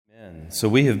So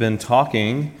we have been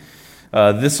talking,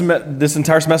 this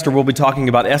entire semester we'll be talking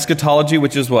about eschatology,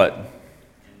 which is what?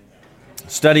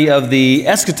 Study of the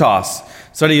eschatos,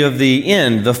 study of the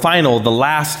end, the final, the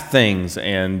last things.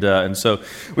 And so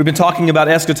we've been talking about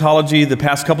eschatology. The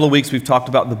past couple of weeks we've talked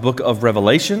about the book of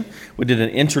Revelation. We did an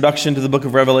introduction to the book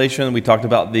of Revelation. We talked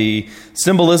about the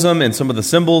symbolism and some of the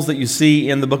symbols that you see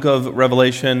in the book of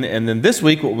Revelation. And then this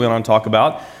week what we want to talk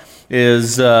about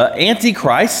is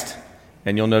Antichrist.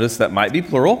 And you'll notice that might be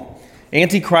plural.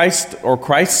 Antichrist or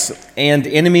Christ and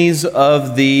enemies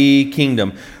of the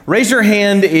kingdom. Raise your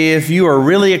hand if you are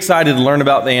really excited to learn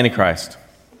about the Antichrist.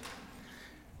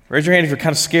 Raise your hand if you're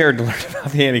kind of scared to learn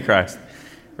about the Antichrist.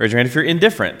 Raise your hand if you're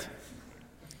indifferent.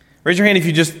 Raise your hand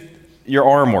if your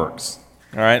arm works.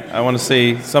 All right, I want to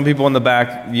see some people in the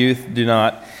back. Youth do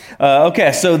not.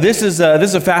 Okay, so this is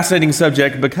a fascinating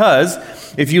subject because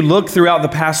if you look throughout the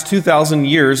past 2,000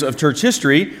 years of church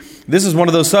history, this is one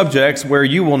of those subjects where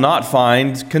you will not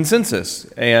find consensus.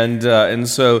 And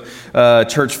so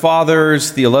church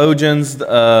fathers, theologians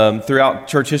throughout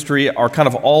church history are kind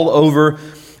of all over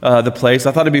the place.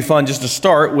 I thought it'd be fun just to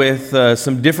start with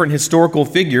some different historical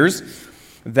figures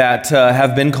that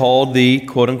have been called the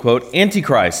quote-unquote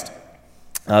Antichrist.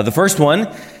 The first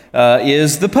one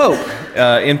is the Pope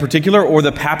in particular, or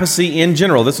the papacy in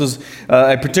general. This was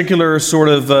a particular sort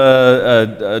of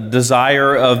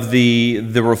desire of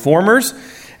the reformers.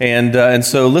 And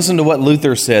so listen to what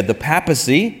Luther said. The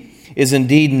papacy is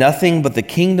indeed nothing but the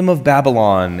kingdom of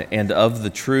Babylon and of the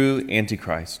true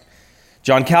Antichrist.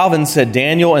 John Calvin said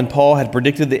Daniel and Paul had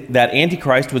predicted that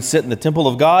Antichrist would sit in the temple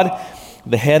of God,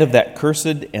 the head of that cursed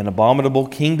and abominable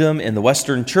kingdom in the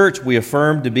Western Church we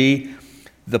affirm to be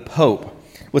the Pope.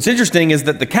 What's interesting is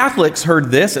that the Catholics heard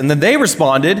this, and then they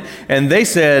responded, and they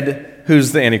said,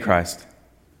 who's the Antichrist?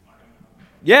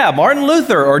 Yeah, Martin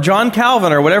Luther or John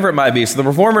Calvin or whatever it might be. So the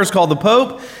Reformers called the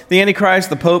Pope the Antichrist.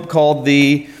 The Pope called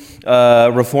the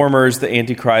Reformers the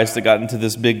Antichrist. That got into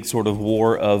this big sort of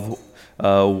war of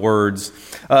words.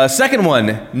 Second one,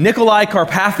 Nicolae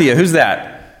Carpathia. Who's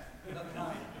that?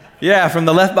 Yeah, from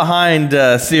the Left Behind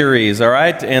series, all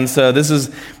right? And so this is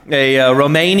a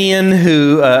Romanian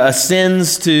who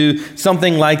ascends to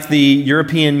something like the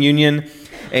European Union,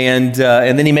 and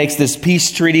then he makes this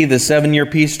peace treaty, the 7-year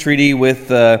peace treaty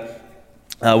with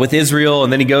Israel,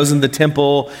 and then he goes in the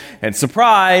temple, and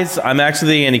surprise, I'm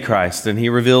actually the Antichrist, and he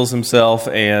reveals himself,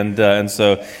 and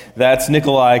so that's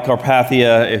Nicolae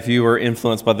Carpathia. If you were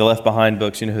influenced by the Left Behind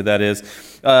books, you know who that is.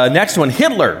 Next one,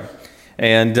 Hitler.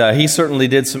 And he certainly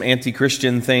did some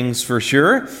anti-Christian things for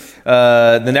sure.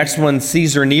 The next one,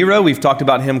 Caesar Nero. We've talked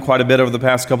about him quite a bit over the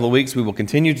past couple of weeks. We will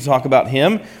continue to talk about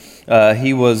him.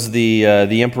 He was the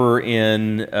emperor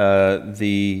in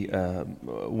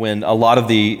when a lot of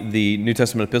the New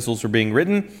Testament epistles were being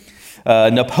written.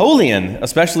 Napoleon,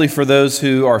 especially for those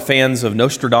who are fans of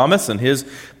Nostradamus and his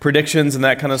predictions and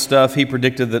that kind of stuff, he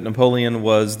predicted that Napoleon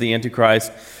was the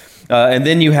Antichrist. And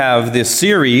then you have this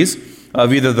series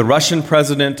of either the Russian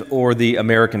president or the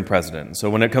American president. So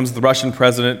when it comes to the Russian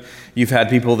president, you've had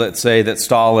people that say that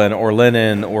Stalin or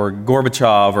Lenin or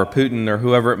Gorbachev or Putin or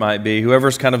whoever it might be,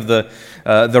 whoever's kind of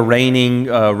the reigning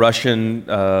Russian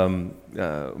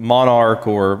monarch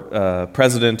or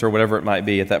president or whatever it might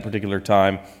be at that particular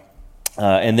time.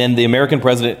 And then the American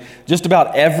president, just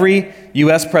about every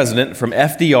U.S. president from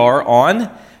FDR on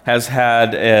has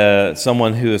had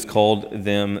someone who has called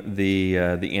them the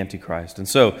Antichrist. And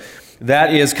so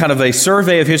that is kind of a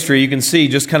survey of history. You can see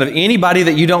just kind of anybody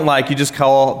that you don't like, you just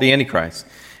call the Antichrist.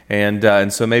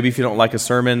 And so maybe if you don't like a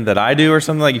sermon that I do or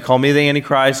something, like you call me the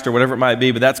Antichrist or whatever it might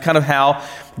be. But that's kind of how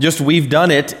just we've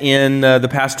done it in the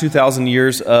past 2,000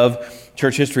 years of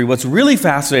church history. What's really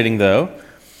fascinating, though,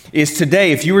 is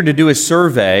today, if you were to do a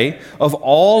survey of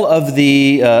all of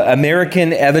the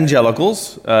American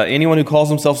evangelicals, anyone who calls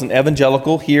themselves an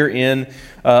evangelical here in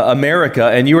America,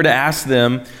 and you were to ask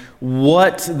them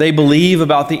what they believe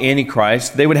about the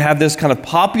Antichrist, they would have this kind of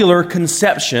popular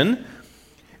conception.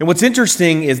 And what's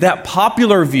interesting is that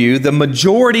popular view, the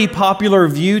majority popular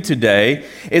view today,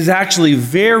 is actually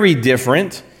very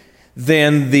different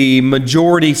than the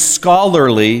majority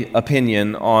scholarly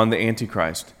opinion on the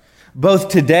Antichrist, both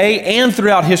today and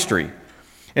throughout history.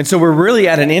 And so we're really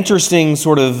at an interesting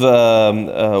sort of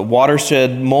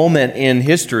watershed moment in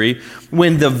history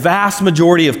when the vast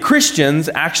majority of Christians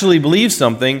actually believe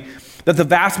something that the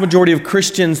vast majority of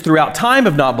Christians throughout time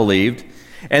have not believed,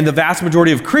 and the vast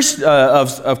majority of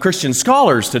Christian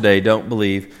scholars today don't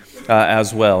believe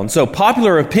as well. And so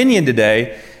popular opinion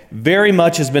today very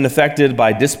much has been affected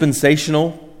by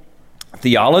dispensational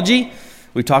theology,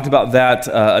 We've talked about that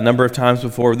a number of times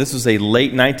before. This is a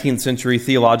late 19th century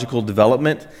theological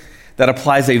development that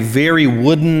applies a very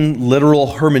wooden, literal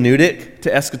hermeneutic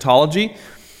to eschatology.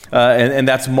 And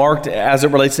that's marked, as it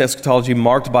relates to eschatology,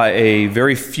 marked by a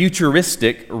very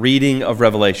futuristic reading of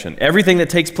Revelation. Everything that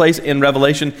takes place in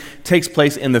Revelation takes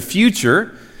place in the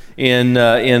future in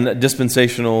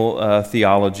dispensational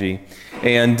theology.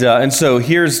 And so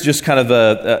here's just kind of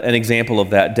an example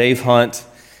of that. Dave Hunt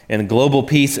in Global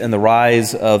Peace and the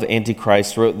Rise of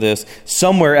Antichrist wrote this: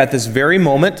 somewhere at this very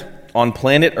moment on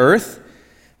planet Earth,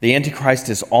 the Antichrist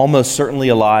is almost certainly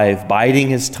alive, biding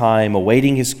his time,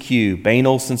 awaiting his cue.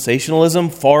 Banal sensationalism?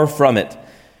 Far from it.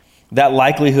 That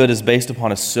likelihood is based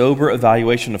upon a sober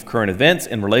evaluation of current events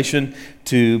in relation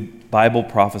to Bible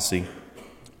prophecy.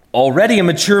 Already a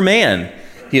mature man,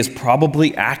 he is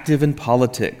probably active in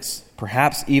politics,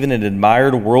 perhaps even an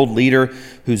admired world leader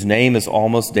whose name is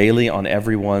almost daily on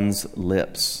everyone's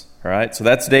lips. All right, so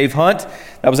that's Dave Hunt.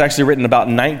 That was actually written about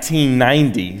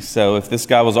 1990. So if this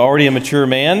guy was already a mature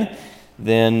man,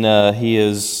 then he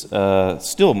is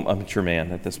still a mature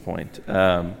man at this point.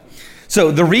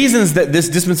 So the reasons that this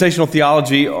dispensational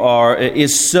theology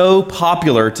is so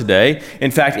popular today,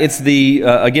 in fact, it's the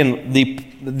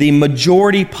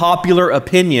majority popular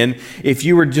opinion if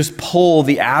you were to just poll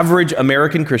the average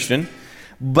American Christian,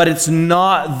 but it's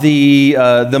not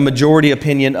the majority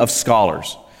opinion of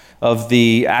scholars, of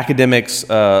the academics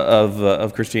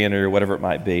of Christianity or whatever it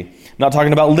might be. I'm not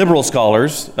talking about liberal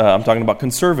scholars. I'm talking about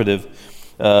conservative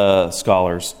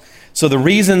scholars. So the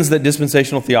reasons that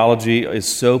dispensational theology is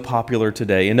so popular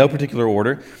today, in no particular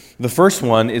order, the first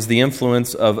one is the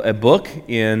influence of a book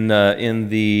in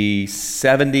the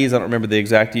 70s. I don't remember the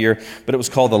exact year, but it was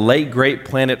called The Late Great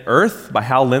Planet Earth by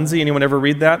Hal Lindsey. Anyone ever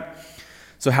read that?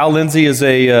 So Hal Lindsey is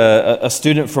a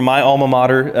student from my alma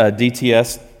mater,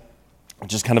 DTS,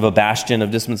 which is kind of a bastion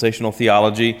of dispensational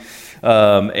theology.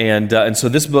 And so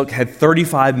this book had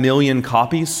 35 million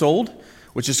copies sold,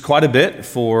 which is quite a bit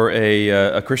for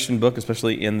a Christian book,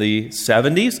 especially in the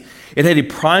 70s. It had a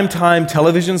primetime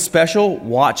television special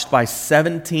watched by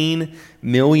 17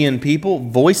 million people,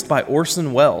 voiced by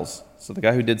Orson Welles, so the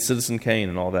guy who did Citizen Kane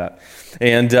and all that.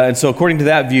 And so according to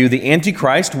that view, the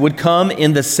Antichrist would come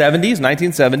in the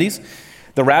 1970s.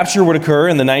 The rapture would occur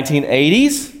in the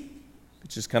 1980s,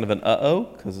 which is kind of an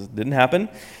because it didn't happen.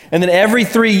 And then every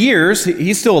 3 years,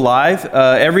 he's still alive,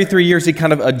 every 3 years he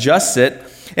kind of adjusts it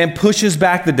and pushes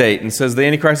back the date and says the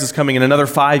Antichrist is coming in another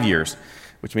 5 years,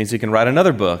 which means he can write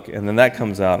another book, and then that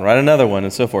comes out, and write another one,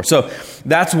 and so forth. So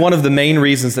that's one of the main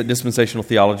reasons that dispensational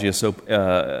theology is so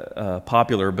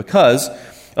popular, because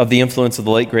of the influence of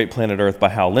The Late Great Planet Earth by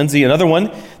Hal Lindsey. Another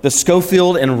one, the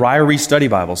Scofield and Ryrie Study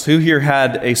Bibles. Who here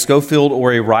had a Scofield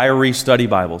or a Ryrie Study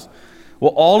Bibles?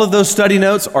 Well, all of those study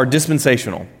notes are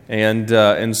dispensational.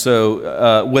 And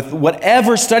so with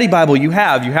whatever study Bible you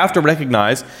have to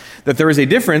recognize that there is a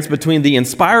difference between the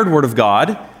inspired Word of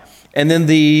God and then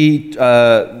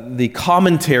the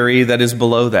commentary that is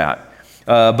below that.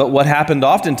 But what happened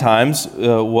oftentimes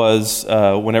was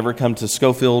whenever it comes to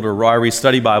Scofield or Ryrie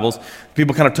Study Bibles,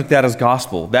 people kind of took that as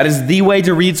gospel. That is the way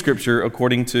to read Scripture,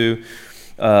 according to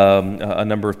a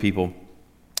number of people.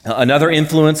 Another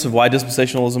influence of why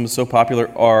dispensationalism is so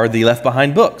popular are the Left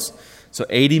Behind books. So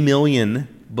 80 million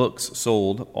books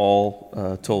sold,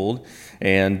 all told,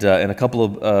 and a couple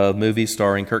of movies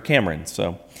starring Kirk Cameron.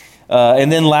 So,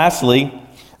 and then lastly,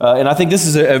 and I think this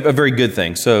is a very good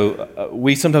thing. So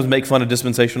we sometimes make fun of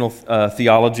dispensational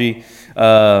theology,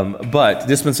 but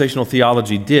dispensational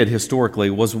theology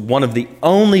was one of the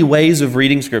only ways of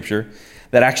reading Scripture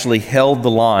that actually held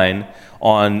the line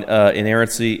on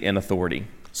inerrancy and authority.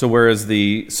 So whereas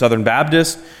the Southern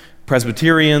Baptists,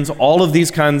 Presbyterians, all of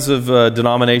these kinds of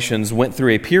denominations went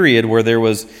through a period where there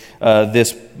was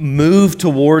this move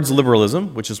towards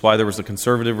liberalism, which is why there was a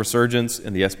conservative resurgence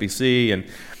in the SBC, and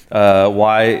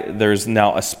why there's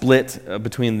now a split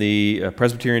between the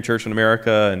Presbyterian Church in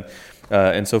America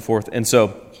and so forth. And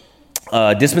so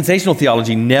dispensational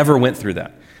theology never went through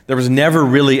that. There was never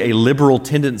really a liberal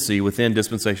tendency within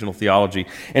dispensational theology.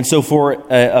 And so for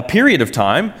a period of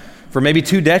time, for maybe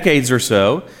 2 decades or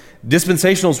so,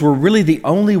 dispensationals were really the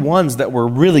only ones that were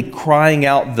really crying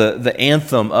out the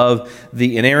anthem of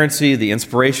the inerrancy, the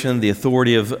inspiration, the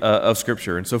authority of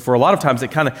Scripture. And so for a lot of times,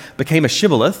 it kind of became a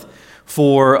shibboleth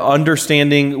for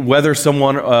understanding whether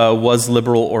someone was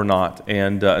liberal or not.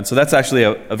 And so that's actually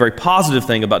a very positive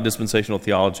thing about dispensational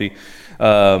theology,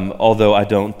 although I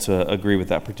don't agree with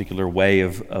that particular way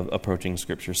of approaching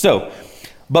Scripture.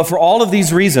 But for all of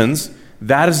these reasons,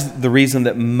 that is the reason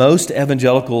that most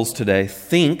evangelicals today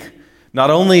think not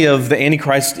only of the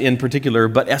Antichrist in particular,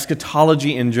 but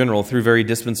eschatology in general through very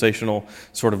dispensational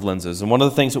sort of lenses. And one of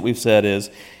the things that we've said is,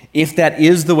 if that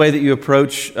is the way that you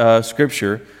approach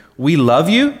Scripture, we love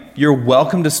you. You're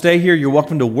welcome to stay here. You're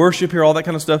welcome to worship here, all that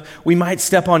kind of stuff. We might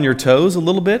step on your toes a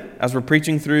little bit as we're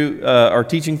preaching through or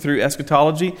teaching through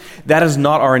eschatology. That is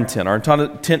not our intent. Our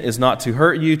intent is not to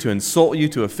hurt you, to insult you,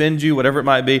 to offend you, whatever it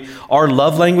might be. Our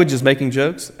love language is making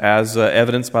jokes, as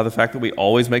evidenced by the fact that we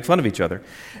always make fun of each other.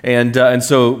 And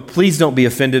so please don't be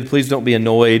offended. Please don't be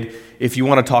annoyed. If you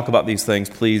want to talk about these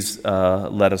things, please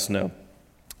let us know.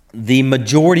 The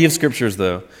majority of scriptures,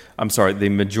 the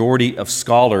majority of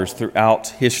scholars throughout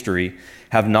history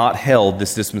have not held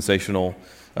this dispensational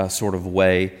sort of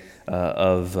way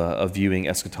of viewing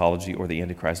eschatology or the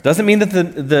Antichrist. Doesn't mean that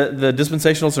the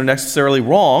dispensationalists are necessarily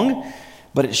wrong,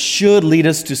 but it should lead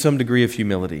us to some degree of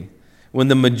humility. When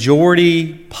the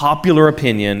majority popular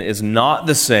opinion is not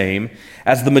the same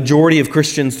as the majority of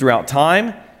Christians throughout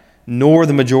time, nor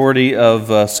the majority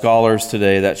of scholars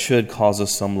today, that should cause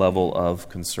us some level of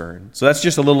concern. So that's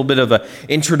just a little bit of an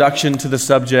introduction to the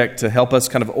subject to help us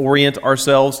kind of orient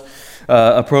ourselves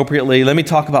appropriately. Let me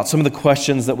talk about some of the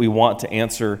questions that we want to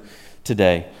answer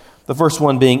today. The first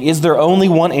one being, is there only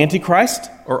one Antichrist,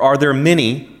 or are there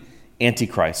many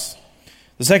Antichrists?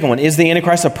 The second one, is the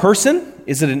Antichrist a person?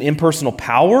 Is it an impersonal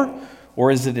power, or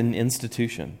is it an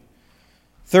institution?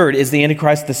 Third, is the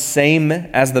Antichrist the same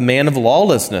as the man of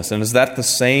lawlessness? And is that the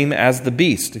same as the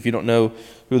beast? If you don't know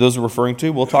who those are referring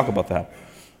to, we'll talk about that.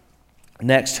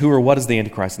 Next, who or what is the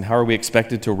Antichrist, and how are we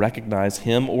expected to recognize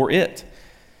him or it?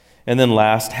 And then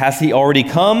last, has he already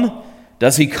come?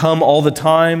 Does he come all the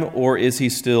time, or is he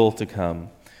still to come?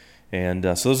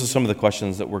 And so those are some of the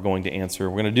questions that we're going to answer.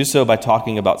 We're going to do so by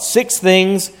talking about 6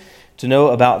 things to know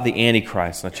about the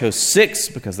Antichrist. And I chose 6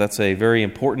 because that's a very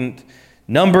important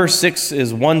number. 6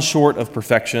 is one short of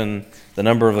perfection, the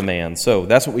number of a man. So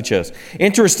that's what we chose.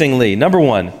 Interestingly, number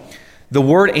 1, the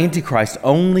word Antichrist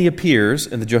only appears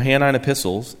in the Johannine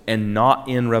epistles and not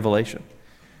in Revelation.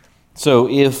 So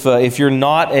if you're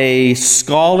not a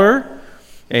scholar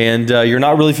and you're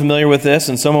not really familiar with this,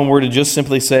 and someone were to just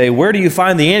simply say, where do you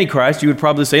find the Antichrist? You would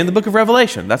probably say in the book of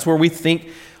Revelation. That's where we think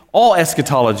all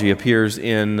eschatology appears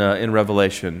in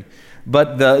Revelation.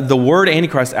 But the word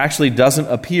Antichrist actually doesn't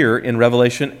appear in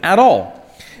Revelation at all.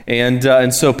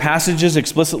 And so passages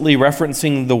explicitly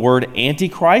referencing the word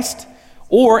Antichrist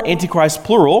or Antichrist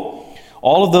plural,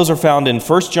 all of those are found in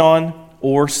 1 John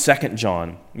or 2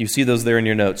 John. You see those there in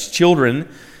your notes. Children,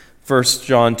 1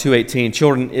 John 2:18,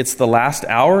 children, it's the last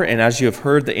hour, and as you have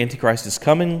heard, the Antichrist is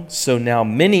coming, so now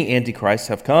many Antichrists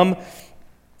have come.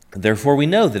 Therefore we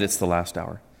know that it's the last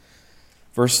hour.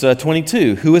 Verse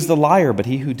 22, who is the liar but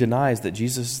he who denies that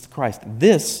Jesus is the Christ?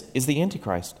 This is the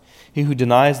Antichrist, he who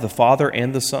denies the Father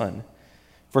and the Son.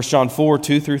 1 John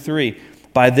 4:2-3,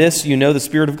 by this you know the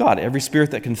Spirit of God. Every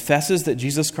spirit that confesses that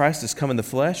Jesus Christ has come in the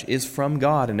flesh is from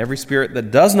God, and every spirit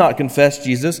that does not confess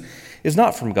Jesus is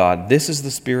not from God. This is the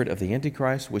spirit of the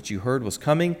Antichrist, which you heard was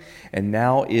coming and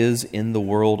now is in the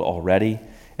world already.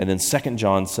 And then 2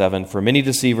 John 7, for many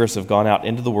deceivers have gone out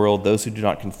into the world, those who do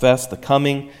not confess the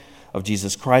coming of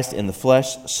Jesus Christ in the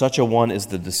flesh. Such a one is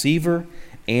the deceiver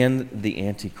and the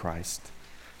Antichrist.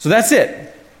 So that's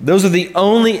it. Those are the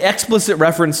only explicit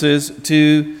references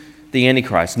to the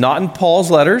Antichrist. Not in Paul's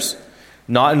letters,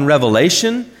 not in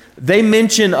Revelation. They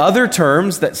mention other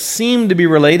terms that seem to be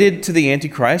related to the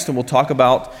Antichrist, and we'll talk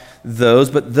about those,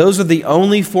 but those are the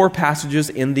only 4 passages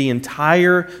in the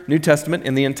entire New Testament,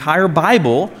 in the entire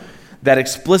Bible, that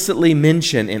explicitly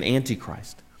mention an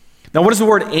Antichrist. Now, what does the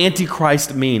word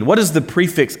Antichrist mean? What does the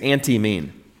prefix anti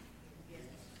mean?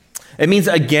 It means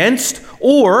against,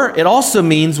 or it also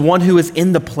means one who is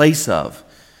in the place of.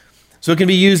 So it can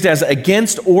be used as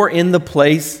against or in the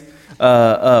place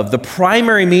of. The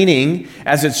primary meaning,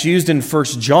 as it's used in 1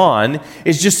 John,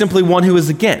 is just simply one who is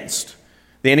against.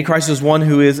 The Antichrist is one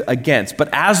who is against. But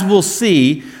as we'll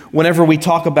see, whenever we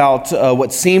talk about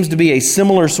what seems to be a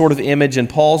similar sort of image in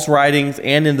Paul's writings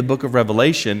and in the book of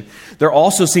Revelation, there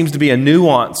also seems to be a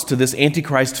nuance to this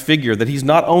Antichrist figure, that he's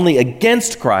not only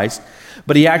against Christ,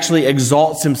 but he actually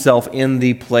exalts himself in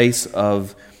the place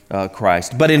of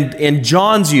Christ. But in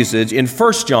John's usage, in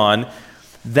 1 John,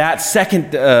 that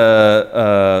second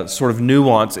sort of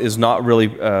nuance is not really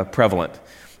prevalent.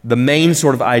 The main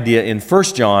sort of idea in 1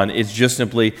 John is just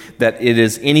simply that it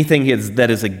is anything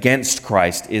that is against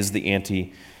Christ is the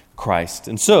Antichrist.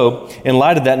 And so, in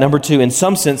light of that, number 2, in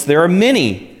some sense, there are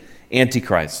many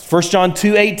Antichrists. 1 John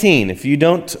 2:18, if you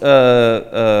don't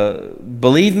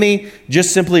believe me,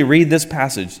 just simply read this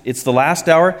passage. It's the last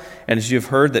hour, and as you have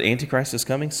heard that Antichrist is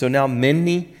coming, so now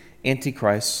many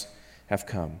Antichrists have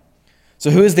come. So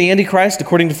who is the Antichrist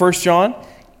according to 1 John?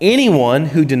 Anyone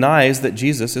who denies that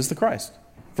Jesus is the Christ.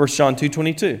 1 John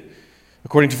 2:22.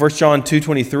 According to 1 John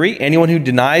 2:23, anyone who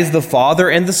denies the Father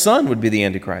and the Son would be the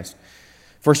Antichrist.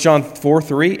 1 John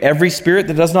 4:3, every spirit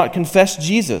that does not confess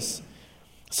Jesus.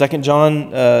 2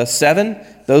 John 7,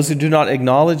 those who do not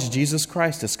acknowledge Jesus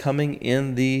Christ as coming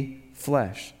in the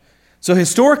flesh. So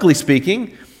historically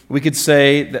speaking, we could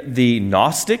say that the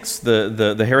Gnostics,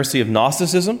 the heresy of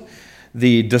Gnosticism,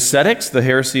 the Docetics, the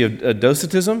heresy of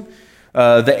Docetism,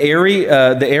 the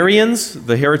Arians,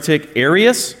 the heretic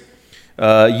Arius,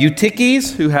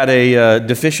 Eutyches, who had a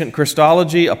deficient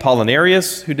Christology,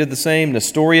 Apollinarius, who did the same,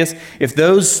 Nestorius. If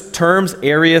those terms,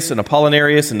 Arius and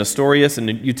Apollinarius and Nestorius and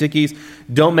Eutyches,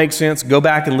 don't make sense, go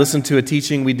back and listen to a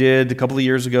teaching we did a couple of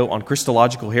years ago on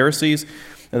Christological heresies,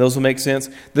 and those will make sense.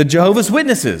 The Jehovah's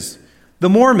Witnesses, the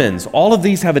Mormons, all of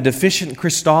these have a deficient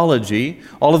Christology.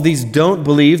 All of these don't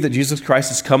believe that Jesus Christ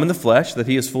has come in the flesh, that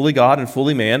he is fully God and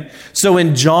fully man. So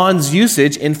in John's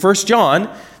usage, in 1 John,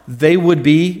 they would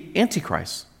be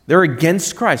antichrists. They're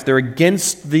against Christ. They're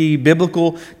against the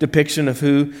biblical depiction of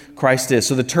who Christ is.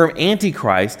 So the term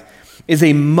antichrist is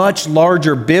a much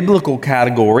larger biblical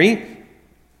category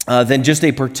than just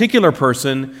a particular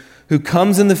person who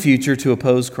comes in the future to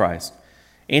oppose Christ.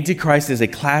 Antichrist is a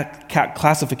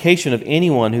classification of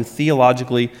anyone who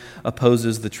theologically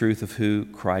opposes the truth of who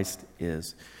Christ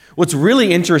is. What's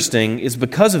really interesting is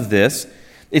because of this,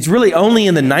 it's really only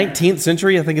in the 19th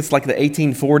century, I think it's like the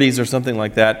 1840s or something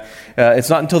like that, it's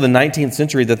not until the 19th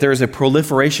century that there is a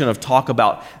proliferation of talk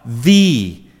about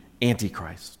the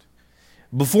Antichrist.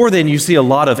 Before then, you see a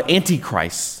lot of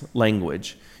Antichrist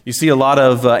language. You see a lot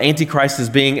of Antichrist as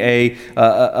being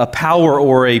a power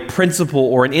or a principle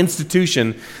or an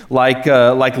institution, like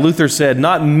Luther said,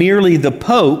 not merely the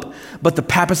Pope, but the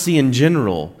papacy in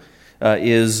general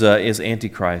is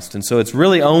Antichrist. And so it's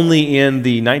really only in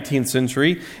the 19th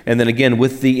century, and then again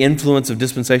with the influence of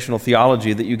dispensational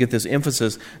theology, that you get this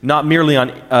emphasis not merely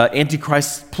on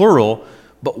Antichrist plural,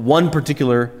 but one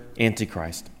particular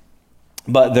Antichrist.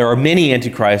 But there are many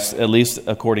Antichrists, at least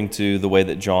according to the way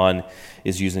that John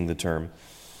is using the term.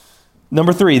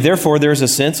 Number 3, therefore there is a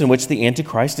sense in which the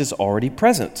Antichrist is already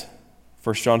present.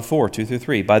 1 John 4,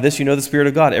 2-3. By this you know the Spirit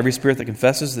of God. Every spirit that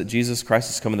confesses that Jesus Christ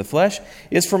has come in the flesh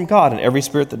is from God, and every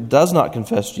spirit that does not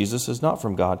confess Jesus is not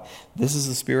from God. This is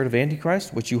the spirit of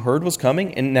Antichrist, which you heard was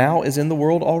coming and now is in the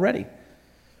world already.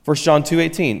 1 John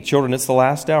 2:18. Children, it's the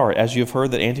last hour. As you have heard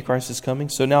that Antichrist is coming,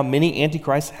 so now many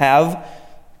Antichrists have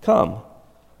come.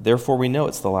 Therefore we know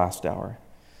it's the last hour.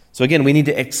 So again, we need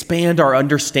to expand our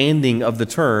understanding of the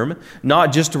term,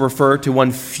 not just to refer to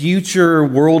one future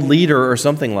world leader or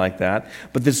something like that,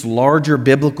 but this larger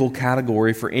biblical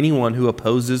category for anyone who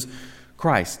opposes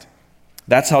Christ.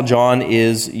 That's how John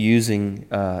is using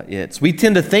it. So we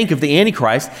tend to think of the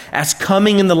Antichrist as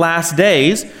coming in the last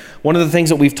days. One of the things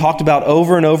that we've talked about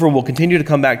over and over, and we'll continue to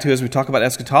come back to as we talk about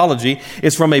eschatology,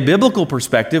 is from a biblical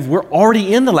perspective, we're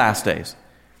already in the last days.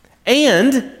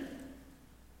 And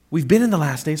we've been in the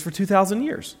last days for 2,000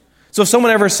 years. So if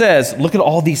someone ever says, look at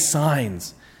all these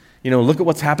signs, look at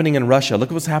what's happening in Russia, look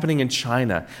at what's happening in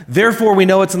China, therefore we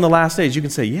know it's in the last days, you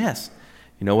can say, yes.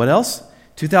 You know what else?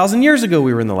 2,000 years ago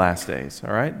we were in the last days,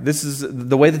 all right? This is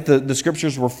the way that the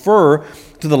scriptures refer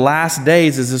to the last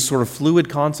days is this sort of fluid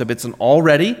concept. It's an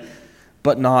already,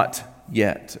 but not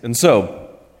yet. And so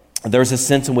there's a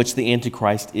sense in which the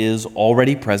Antichrist is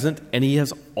already present, and he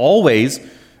has always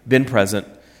been present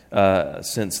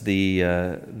since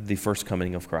the first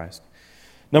coming of Christ.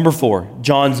 Number 4,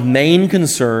 John's main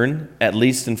concern, at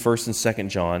least in 1 and 2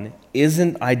 John,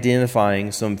 isn't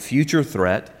identifying some future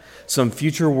threat, some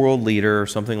future world leader or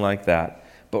something like that,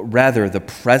 but rather the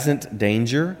present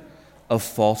danger of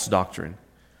false doctrine.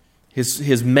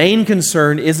 His main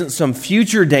concern isn't some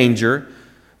future danger,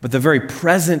 but the very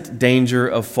present danger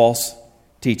of false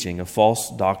teaching, of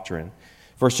false doctrine.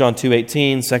 1 John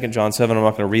 2:18, 2 John 7, I'm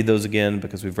not going to read those again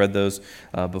because we've read those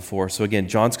before. So again,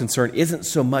 John's concern isn't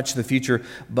so much the future,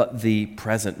 but the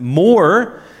present.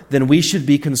 More than we should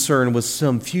be concerned with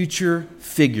some future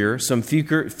figure, some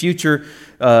future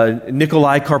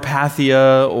Nikolai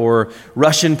Carpathia or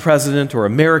Russian president or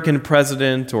American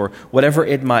president or whatever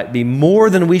it might be. More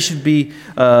than we should be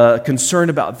concerned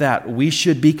about that, we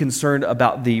should be concerned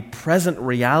about the present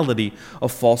reality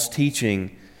of false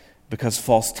teaching, because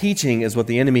false teaching is what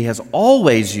the enemy has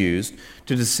always used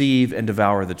to deceive and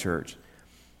devour the church.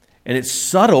 And it's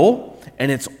subtle, and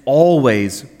it's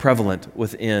always prevalent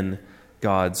within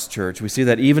God's church. We see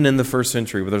that even in the first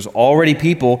century, where there's already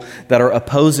people that are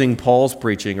opposing Paul's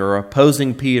preaching, or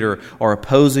opposing Peter, or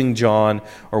opposing John,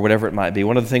 or whatever it might be.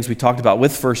 One of the things we talked about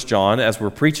with 1 John as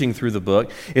we're preaching through the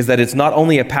book is that it's not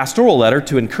only a pastoral letter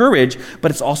to encourage,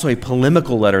 but it's also a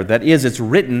polemical letter. That is, it's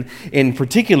written in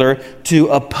particular to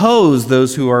oppose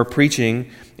those who are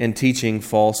preaching and teaching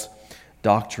false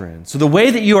doctrine. So the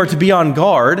way that you are to be on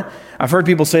guard, I've heard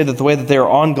people say that the way that they are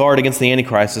on guard against the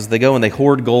Antichrist is they go and they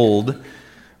hoard gold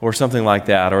or something like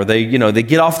that, or they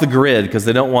get off the grid because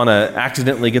they don't want to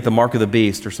accidentally get the mark of the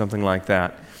beast or something like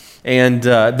that. And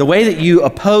the way that you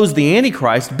oppose the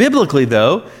Antichrist, biblically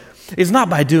though, is not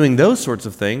by doing those sorts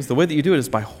of things. The way that you do it is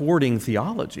by hoarding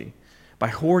theology, by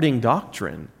hoarding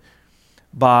doctrine,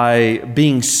 by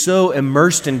being so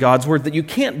immersed in God's Word that you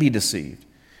can't be deceived,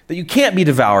 that you can't be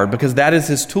devoured, because that is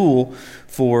his tool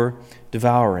for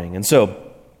devouring. And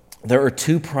so there are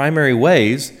two primary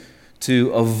ways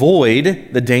to avoid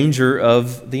the danger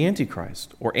of the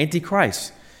Antichrist or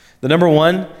Antichrist. The number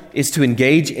one is to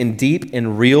engage in deep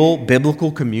and real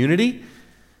biblical community.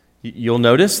 You'll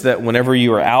notice that whenever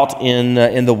you are out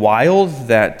in the wild,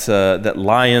 that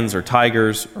lions or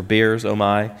tigers or bears, oh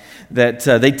my, that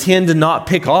they tend to not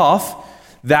pick off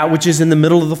that which is in the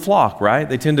middle of the flock, right?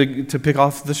 They tend to pick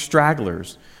off the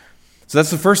stragglers. So that's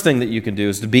the first thing that you can do,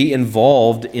 is to be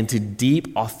involved into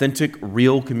deep, authentic,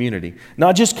 real community.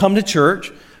 Not just come to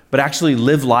church, but actually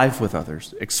live life with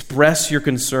others. Express your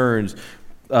concerns,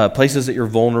 places that you're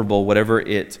vulnerable, whatever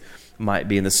it might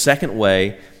be. And the second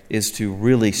way is to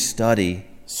really study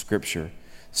Scripture.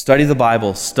 Study the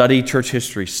Bible, study church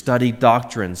history, study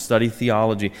doctrine, study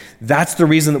theology. That's the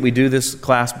reason that we do this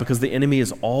class, because the enemy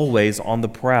is always on the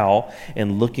prowl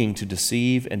and looking to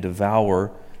deceive and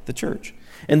devour the church.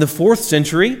 In the 4th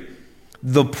century,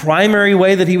 the primary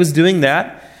way that he was doing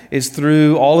that is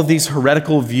through all of these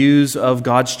heretical views of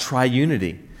God's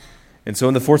triunity. And so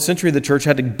in the 4th century, the church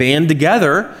had to band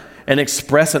together and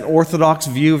express an orthodox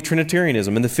view of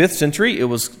Trinitarianism. In the 5th century, it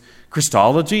was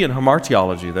Christology and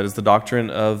hamartiology, that is the doctrine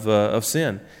of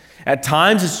sin. At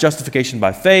times, it's justification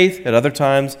by faith. At other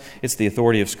times, it's the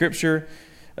authority of Scripture.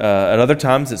 At other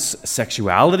times, it's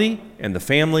sexuality and the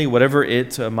family, whatever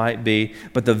it might be.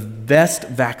 But the best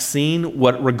vaccine,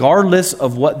 regardless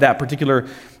of what that particular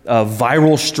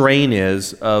viral strain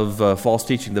is of false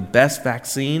teaching, the best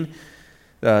vaccine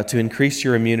to increase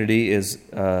your immunity is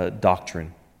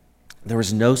doctrine. There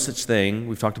is no such thing,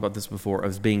 we've talked about this before,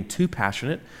 as being too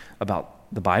passionate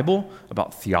about the Bible,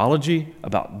 about theology,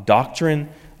 about doctrine,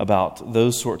 about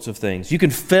those sorts of things. You can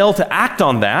fail to act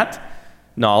on that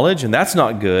knowledge, and that's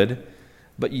not good,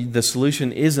 but the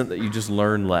solution isn't that you just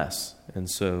learn less. And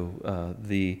so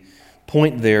the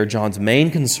point there, John's main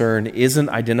concern isn't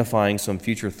identifying some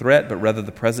future threat, but rather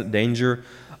the present danger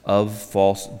of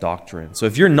false doctrine. So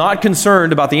if you're not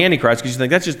concerned about the Antichrist because you think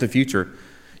that's just the future,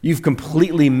 you've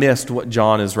completely missed what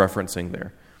John is referencing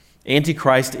there.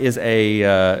 Antichrist is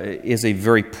a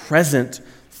very present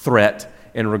threat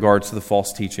in regards to the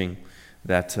false teaching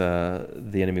that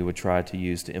the enemy would try to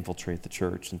use to infiltrate the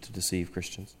church and to deceive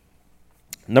Christians.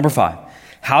 Number 5,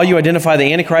 how you identify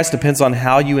the Antichrist depends on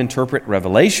how you interpret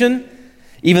Revelation,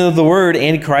 even though the word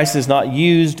Antichrist is not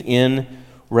used in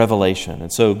Revelation.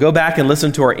 And so go back and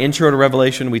listen to our intro to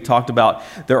Revelation. We talked about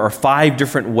there are 5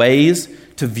 different ways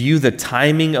to view the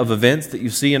timing of events that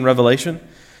you see in Revelation.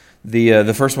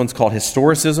 The first one's called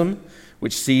historicism,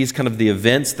 which sees kind of the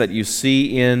events that you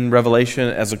see in Revelation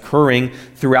as occurring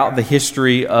throughout the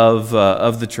history of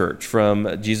the church,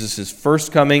 from Jesus'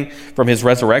 first coming, from his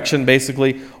resurrection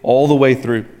basically, all the way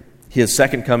through his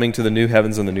second coming to the new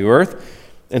heavens and the new earth.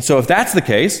 And so if that's the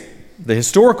case, the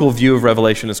historical view of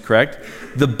Revelation is correct.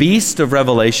 The beast of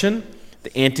Revelation,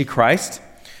 the Antichrist,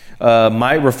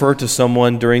 might refer to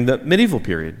someone during the medieval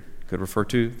period. Could refer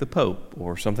to the Pope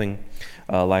or something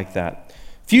like that.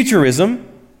 Futurism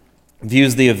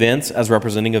views the events as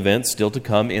representing events still to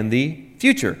come in the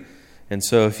future. And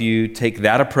so if you take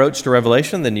that approach to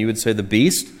Revelation, then you would say the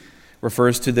beast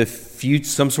refers to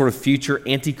some sort of future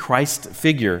Antichrist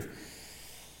figure.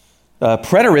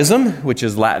 Preterism, which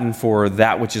is Latin for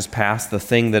that which is past, the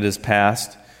thing that is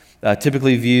past,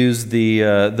 typically views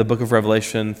the book of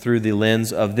Revelation through the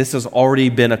lens of this has already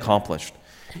been accomplished.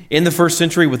 In the first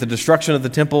century, with the destruction of the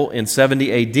temple in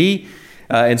 70 A.D.,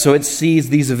 and so it sees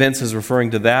these events as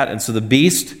referring to that. And so the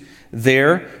beast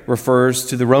there refers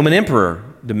to the Roman emperor,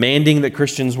 demanding that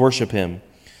Christians worship him.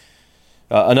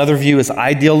 Another view is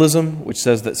idealism, which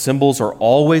says that symbols are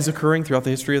always occurring throughout the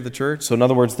history of the church. So in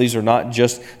other words, these are not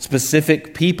just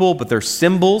specific people, but they're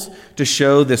symbols to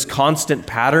show this constant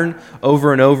pattern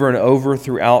over and over and over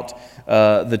throughout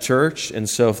the church. And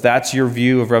so if that's your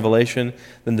view of Revelation,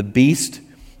 then the beast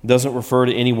doesn't refer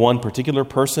to any one particular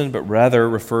person, but rather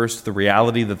refers to the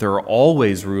reality that there are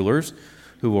always rulers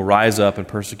who will rise up and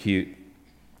persecute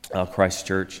Christ's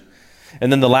church. And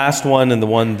then the last one, and the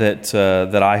one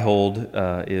that I hold,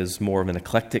 is more of an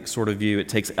eclectic sort of view. It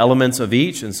takes elements of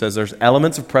each and says there's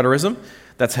elements of preterism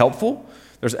that's helpful.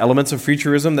 There's elements of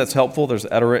futurism that's helpful. There's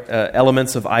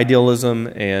elements of idealism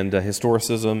and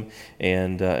historicism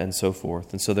and so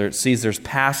forth. And so it sees there's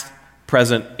past,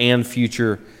 present, and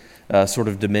future sort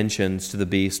of dimensions to the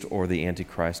beast or the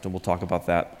Antichrist. And we'll talk about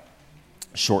that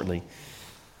shortly.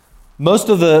 Most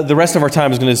of the rest of our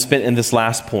time is going to be spent in this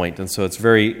last point, and so it's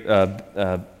very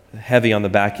heavy on the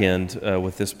back end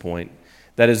with this point.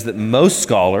 That is that most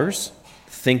scholars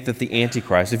think that the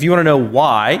Antichrist, if you want to know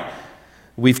why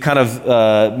we've kind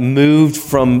of moved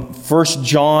from 1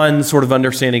 John sort of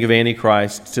understanding of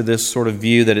Antichrist to this sort of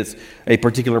view that it's a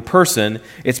particular person,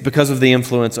 it's because of the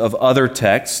influence of other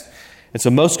texts. And so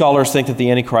most scholars think that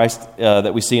the Antichrist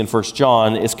that we see in 1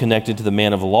 John is connected to the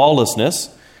man of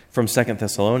lawlessness from 2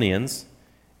 Thessalonians,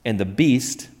 and the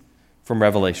beast from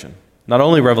Revelation. Not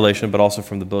only Revelation, but also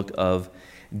from the book of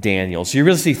Daniel. So you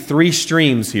really see three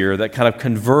streams here that kind of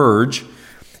converge.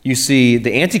 You see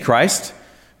the Antichrist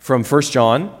from 1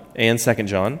 John and 2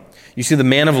 John. You see the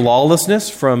man of lawlessness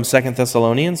from 2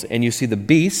 Thessalonians, and you see the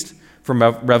beast from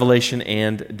Revelation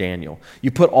and Daniel.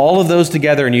 You put all of those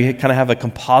together, and you kind of have a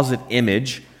composite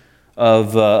image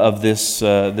of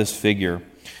this figure.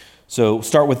 So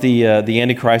start with the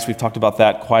Antichrist. We've talked about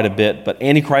that quite a bit, but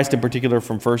Antichrist in particular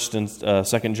from 1 and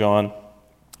 2 John.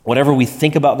 Whenever we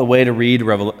think about the way to read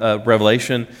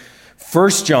Revelation, 1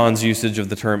 John's usage of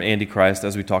the term Antichrist,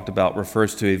 as we talked about,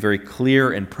 refers to a very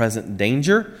clear and present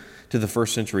danger to the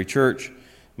first century church,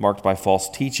 marked by false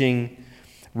teaching,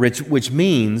 which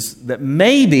means that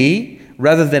maybe,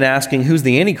 rather than asking who's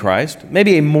the Antichrist,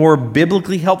 maybe a more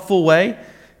biblically helpful way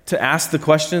to ask the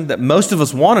question that most of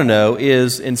us want to know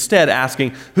is instead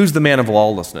asking, who's the man of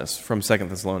lawlessness from 2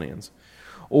 Thessalonians?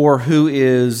 Or who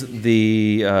is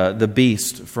the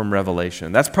beast from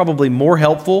Revelation? That's probably more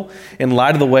helpful in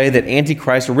light of the way that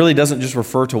Antichrist really doesn't just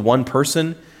refer to one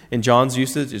person in John's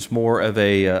usage. It's more of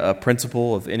a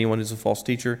principle of anyone who's a false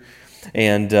teacher.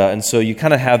 And so you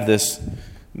kind of have this,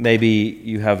 maybe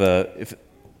you have if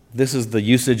this is the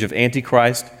usage of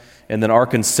Antichrist, and then our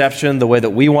conception, the way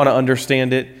that we want to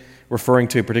understand it, referring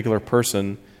to a particular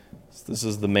person, this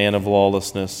is the man of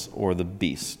lawlessness or the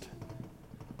beast.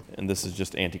 And this is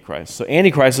just Antichrist. So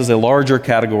Antichrist is a larger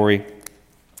category.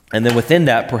 And then within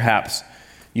that, perhaps,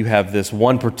 you have this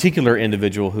one particular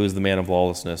individual who is the man of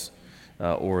lawlessness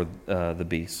or the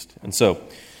beast. And so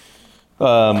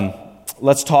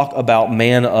let's talk about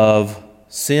man of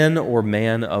sin or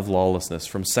man of lawlessness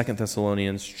from 2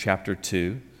 Thessalonians chapter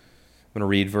 2. I'm going to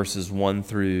read verses 1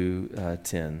 through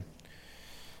 10.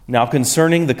 Now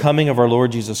concerning the coming of our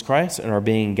Lord Jesus Christ and our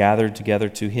being gathered together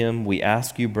to Him, we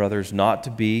ask you, brothers, not to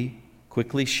be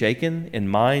quickly shaken in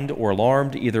mind or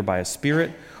alarmed either by a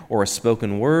spirit or a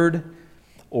spoken word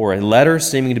or a letter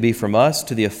seeming to be from us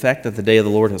to the effect that the day of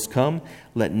the Lord has come.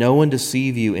 Let no one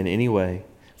deceive you in any way.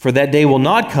 For that day will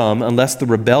not come unless the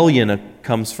rebellion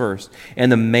comes first,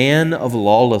 and the man of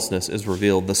lawlessness is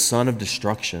revealed, the son of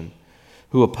destruction,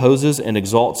 who opposes and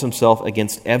exalts himself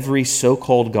against every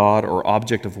so-called God or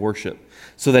object of worship,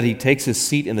 so that he takes his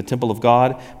seat in the temple of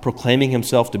God, proclaiming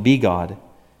himself to be God.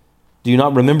 Do you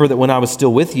not remember that when I was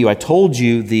still with you, I told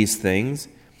you these things?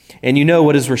 And you know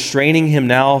what is restraining him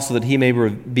now, so that he may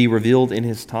be revealed in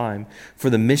his time. For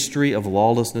the mystery of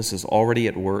lawlessness is already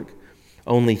at work.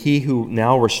 Only he who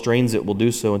now restrains it will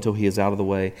do so until he is out of the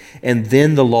way. And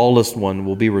then the lawless one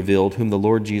will be revealed, whom the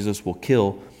Lord Jesus will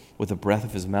kill with the breath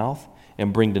of his mouth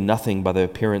and bring to nothing by the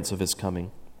appearance of his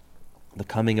coming. The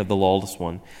coming of the lawless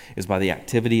one is by the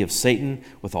activity of Satan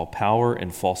with all power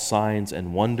and false signs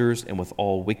and wonders and with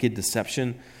all wicked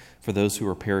deception for those who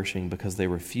are perishing because they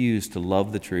refuse to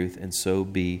love the truth and so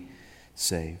be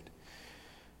saved.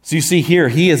 So you see here,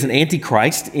 he is an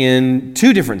antichrist in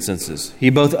two different senses. He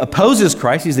both opposes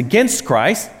Christ, he's against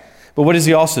Christ, but what does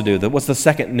he also do? What's the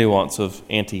second nuance of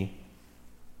anti?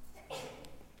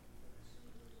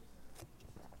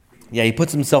 Yeah, he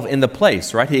puts himself in the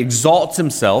place, right? He exalts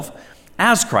himself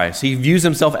as Christ. He views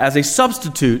himself as a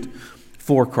substitute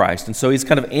for Christ. And so he's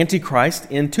kind of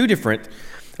antichrist in two different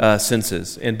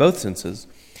senses, in both senses.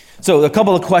 So a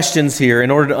couple of questions here.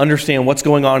 In order to understand what's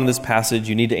going on in this passage,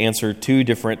 you need to answer two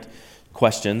different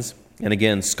questions. And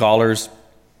again, scholars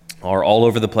are all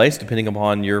over the place, depending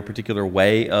upon your particular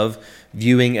way of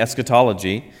viewing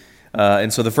eschatology.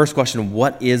 And so the first question,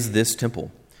 what is this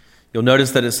temple? You'll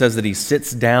notice that it says that he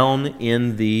sits down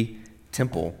in the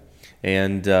temple.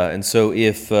 And so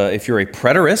if you're a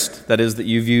preterist, that is that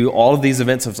you view all of these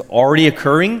events as already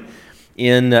occurring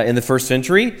in the first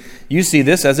century, you see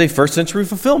this as a first century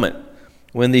fulfillment.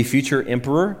 When the future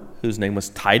emperor, whose name was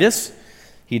Titus,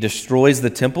 he destroys the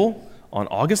temple on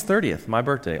August 30th, my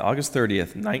birthday, August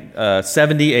 30th,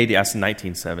 70 AD. I said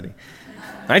 1970.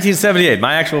 1978,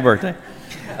 my actual birthday.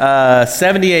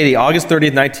 70 AD, August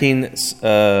 30th,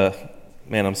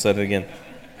 I'm said it again.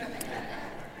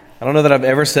 I don't know that I've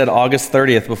ever said August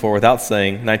 30th before without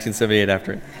saying 1978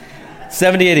 after it.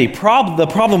 70 AD. The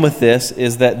problem with this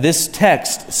is that this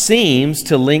text seems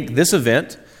to link this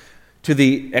event to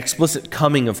the explicit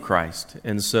coming of Christ.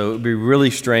 And so it would be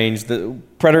really strange. The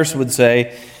preterists would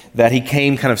say that he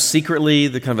came kind of secretly,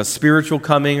 the kind of a spiritual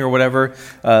coming or whatever.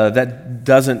 That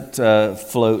doesn't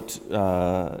float,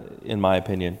 in my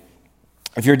opinion.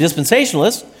 If you're a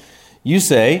dispensationalist, you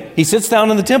say he sits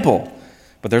down in the temple.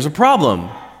 But there's a problem,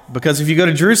 because if you go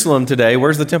to Jerusalem today,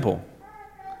 where's the temple?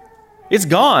 It's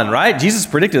gone, right? Jesus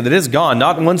predicted that it's gone.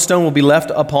 Not one stone will be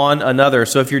left upon another.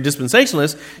 So if you're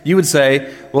dispensationalist, you would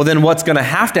say, well, then what's going to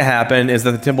happen is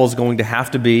that the temple is going to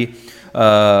have to be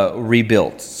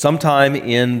rebuilt sometime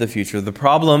in the future. The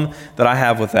problem that I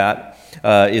have with that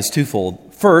is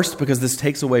twofold. First, because this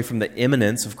takes away from the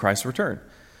imminence of Christ's return.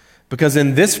 Because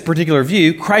in this particular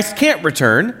view, Christ can't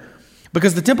return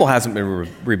because the temple hasn't been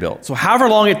rebuilt. So however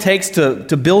long it takes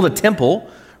to build a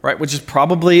temple, right, which is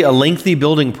probably a lengthy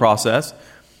building process,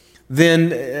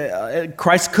 then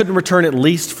Christ couldn't return at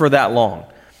least for that long.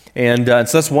 And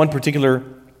so that's one particular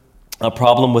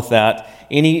problem with that.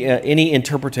 Any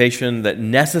interpretation that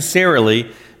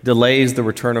necessarily delays the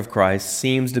return of Christ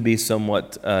seems to be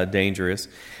somewhat dangerous.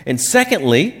 And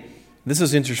secondly, this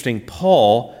is interesting,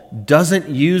 Paul doesn't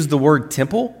use the word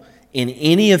temple in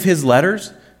any of his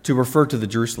letters to refer to the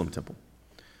Jerusalem temple.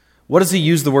 What does he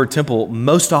use the word temple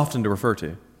most often to refer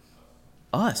to?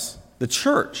 Us, the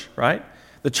church, right?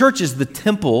 The church is the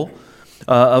temple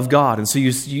of God. And so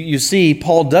you see,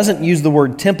 Paul doesn't use the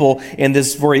word temple in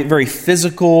this very, very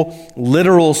physical,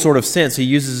 literal sort of sense. He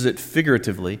uses it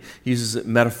figuratively. He uses it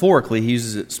metaphorically. He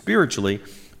uses it spiritually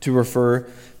to refer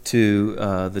to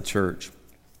the church.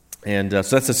 And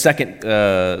so that's the second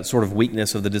sort of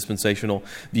weakness of the dispensational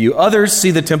view. Others see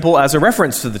the temple as a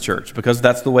reference to the church because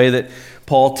that's the way that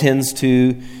Paul tends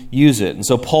to use it. And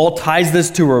so Paul ties this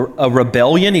to a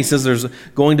rebellion. He says there's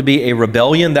going to be a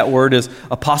rebellion. That word is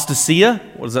apostasia.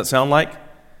 What does that sound like?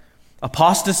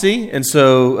 Apostasy. And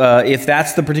so if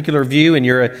that's the particular view and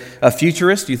you're a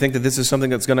futurist, you think that this is something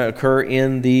that's going to occur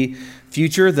in the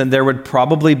future, then there would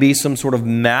probably be some sort of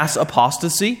mass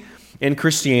apostasy in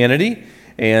Christianity.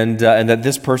 And that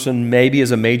this person maybe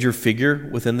is a major figure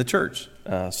within the church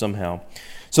somehow.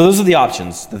 So those are the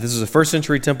options. That this is a first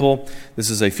century temple,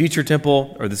 this is a future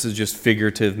temple, or this is just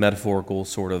figurative, metaphorical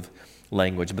sort of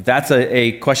language. But that's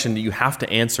a question that you have to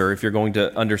answer if you're going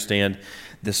to understand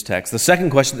this text. The second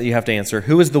question that you have to answer,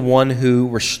 who is the one who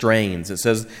restrains? It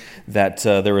says that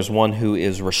there is one who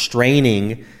is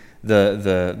restraining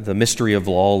the mystery of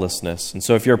lawlessness. And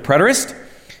so if you're a preterist,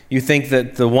 you think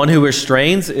that the one who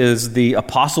restrains is the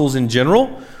apostles in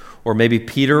general, or maybe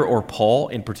Peter or Paul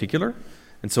in particular.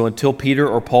 And so until Peter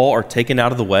or Paul are taken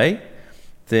out of the way,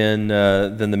 then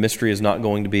the mystery is not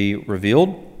going to be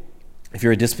revealed. If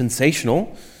you're a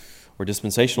dispensational or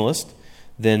dispensationalist,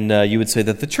 then you would say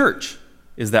that the church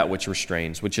is that which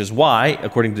restrains, which is why,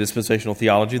 according to dispensational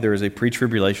theology, there is a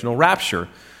pre-tribulational rapture.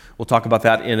 We'll talk about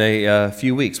that in a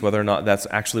few weeks, whether or not that's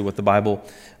actually what the Bible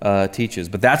teaches.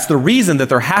 But that's the reason that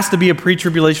there has to be a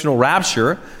pre-tribulational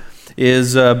rapture,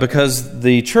 is because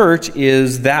the church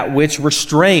is that which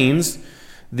restrains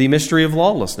the mystery of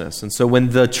lawlessness. And so when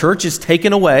the church is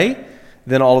taken away,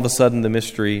 then all of a sudden the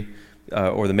mystery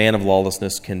or the man of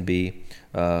lawlessness can be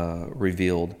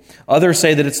revealed. Others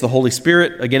say that it's the Holy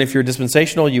Spirit. Again, if you're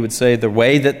dispensational, you would say the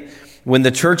way that when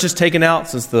the church is taken out,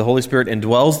 since the Holy Spirit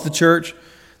indwells the church,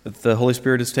 that the Holy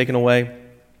Spirit is taken away.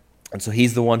 And so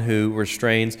he's the one who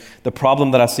restrains. The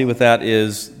problem that I see with that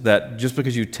is that just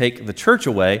because you take the church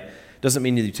away doesn't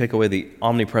mean that you take away the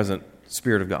omnipresent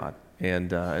Spirit of God.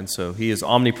 And so he is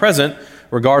omnipresent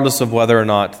regardless of whether or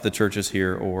not the church is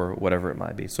here or whatever it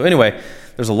might be. So anyway,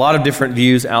 there's a lot of different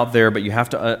views out there, but you have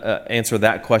to answer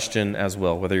that question as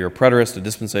well, whether you're a preterist, a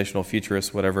dispensational,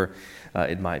 futurist, whatever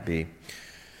it might be.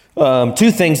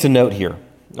 Two things to note here.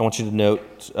 I want you to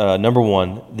note, number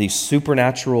one, the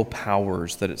supernatural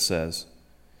powers that it says.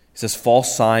 It says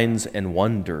false signs and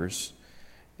wonders.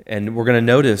 And we're going to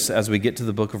notice as we get to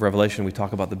the book of Revelation, we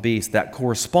talk about the beast, that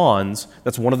corresponds,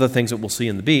 that's one of the things that we'll see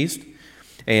in the beast.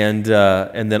 And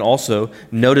then also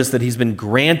notice that he's been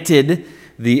granted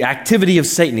the activity of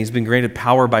Satan. He's been granted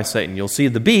power by Satan. You'll see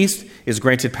the beast is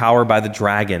granted power by the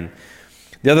dragon.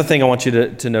 The other thing I want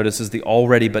you to notice is the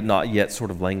already but not yet sort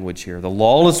of language here. The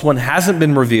lawless one hasn't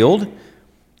been revealed,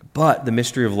 but the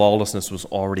mystery of lawlessness was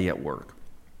already at work.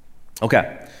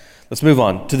 Okay, let's move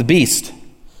on to the beast.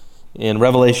 In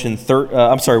Revelation, we're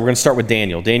going to start with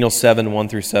Daniel. Daniel 7, 1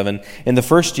 through 7. In the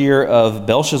first year of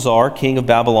Belshazzar, king of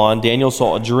Babylon, Daniel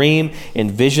saw a dream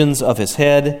and visions of his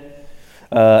head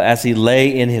as he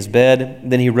lay in his bed.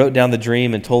 Then he wrote down the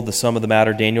dream and told the sum of the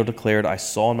matter. Daniel declared, I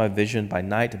saw in my vision by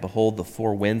night, and behold, the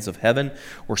four winds of heaven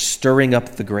were stirring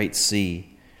up the great sea.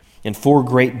 And four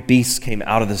great beasts came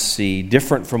out of the sea,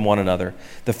 different from one another.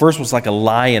 The first was like a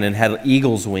lion and had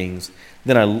eagle's wings.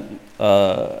 Then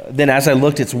as I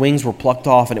looked, its wings were plucked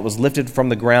off, and it was lifted from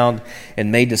the ground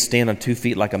and made to stand on 2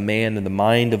 feet like a man, and the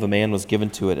mind of a man was given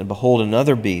to it. And behold,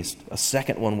 another beast, a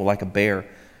second one like a bear.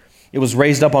 It was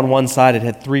raised up on one side. It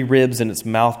had 3 ribs in its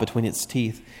mouth between its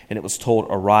teeth, and it was told,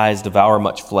 Arise, devour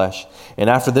much flesh. And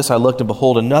after this I looked, and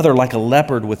behold, another like a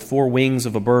leopard with 4 wings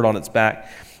of a bird on its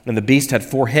back. And the beast had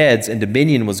 4 heads, and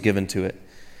dominion was given to it.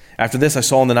 After this I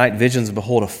saw in the night visions, and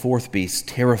behold, a fourth beast,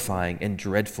 terrifying and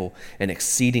dreadful and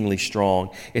exceedingly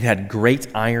strong. It had great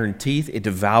iron teeth. It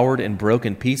devoured and broke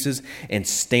in pieces and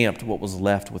stamped what was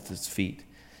left with its feet.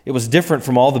 It was different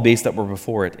from all the beasts that were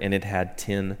before it, and it had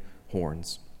 10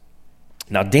 horns.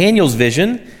 Now Daniel's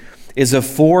vision is of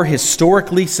 4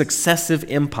 historically successive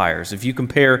empires. If you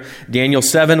compare Daniel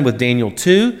 7 with Daniel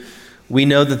 2, we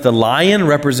know that the lion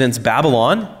represents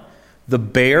Babylon, the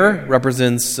bear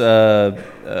represents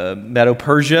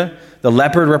Medo-Persia, the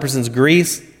leopard represents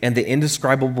Greece, and the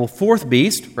indescribable fourth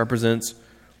beast represents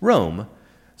Rome.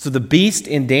 So the beast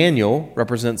in Daniel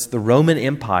represents the Roman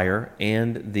Empire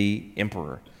and the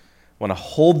emperor. I want to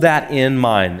hold that in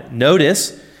mind.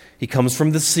 Notice he comes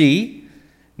from the sea.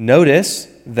 Notice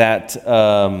that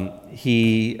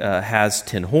he has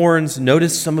 10 horns.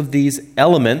 Notice some of these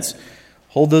elements.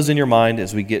 Hold those in your mind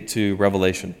as we get to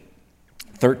Revelation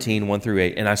 13, 1 through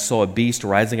 8. And I saw a beast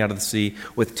rising out of the sea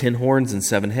with 10 horns and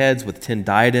 7 heads, with 10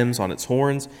 diadems on its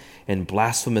horns and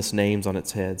blasphemous names on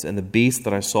its heads. And the beast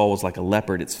that I saw was like a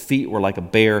leopard. Its feet were like a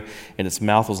bear, and its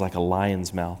mouth was like a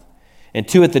lion's mouth. And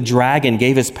to it the dragon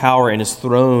gave his power and his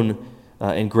throne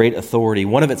and great authority.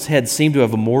 One of its heads seemed to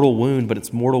have a mortal wound, but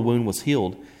its mortal wound was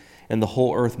healed. And the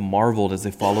whole earth marveled as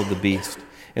they followed the beast.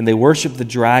 And they worshiped the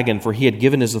dragon, for he had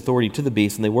given his authority to the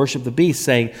beast. And they worshiped the beast,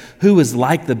 saying, Who is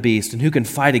like the beast, and who can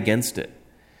fight against it?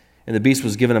 And the beast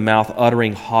was given a mouth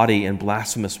uttering haughty and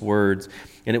blasphemous words,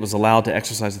 and it was allowed to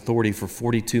exercise authority for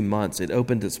 42 months. It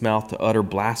opened its mouth to utter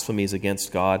blasphemies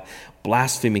against God,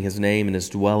 blaspheming his name and his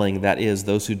dwelling, that is,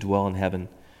 those who dwell in heaven.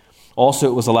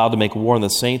 Also it was allowed to make war on the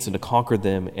saints and to conquer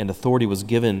them, and authority was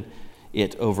given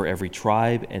it over every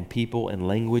tribe and people and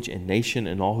language and nation,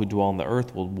 and all who dwell on the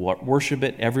earth will worship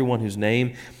it, everyone whose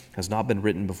name has not been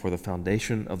written before the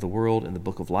foundation of the world in the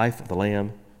book of life of the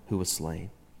Lamb who was slain.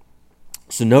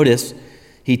 So notice,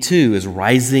 he too is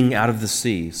rising out of the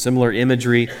sea. Similar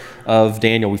imagery of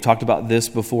Daniel. We've talked about this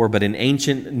before, but in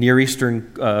ancient Near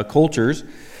Eastern cultures,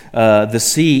 the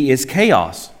sea is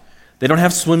chaos. They don't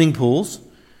have swimming pools.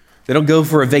 They don't go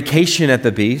for a vacation at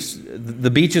the beach. The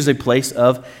beach is a place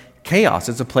of chaos.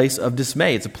 It's a place of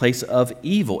dismay. It's a place of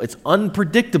evil. It's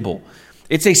unpredictable.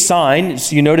 It's a sign.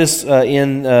 So you notice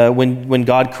when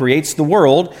God creates the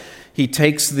world, he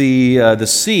takes the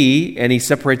sea and he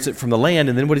separates it from the land.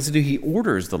 And then what does he do? He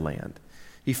orders the land.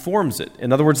 He forms it.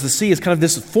 In other words, the sea is kind of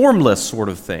this formless sort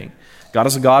of thing. God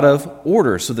is a God of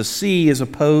order. So the sea is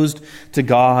opposed to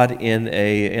God in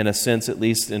a sense, at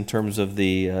least in terms of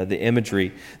the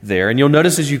imagery there. And you'll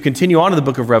notice as you continue on in the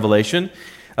book of Revelation,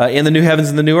 in the new heavens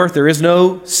and the new earth, there is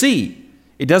no sea.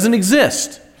 It doesn't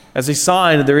exist. As a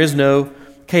sign, there is no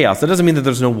chaos. That doesn't mean that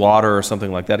there's no water or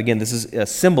something like that. Again, this is a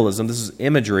symbolism. This is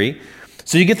imagery.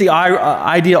 So you get the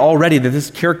idea already that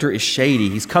this character is shady.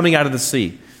 He's coming out of the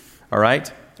sea. All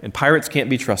right? And pirates can't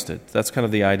be trusted. That's kind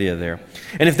of the idea there.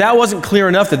 And if that wasn't clear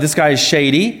enough that this guy is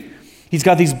shady, he's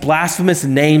got these blasphemous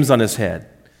names on his head.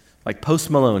 Like Post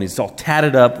Malone, he's all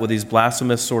tatted up with these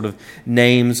blasphemous sort of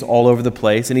names all over the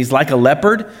place. And he's like a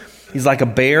leopard, he's like a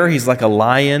bear, he's like a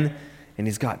lion, and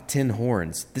he's got 10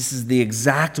 horns. This is the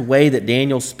exact way that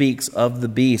Daniel speaks of the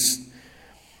beast.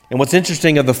 And what's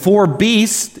interesting of the 4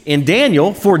 beasts in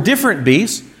Daniel, 4 different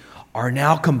beasts, are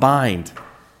now combined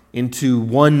into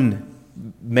one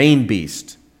main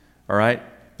beast. All right?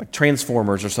 like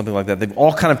Transformers or something like that. They've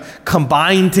all kind of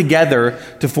combined together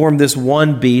to form this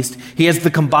one beast. He has the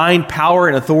combined power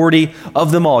and authority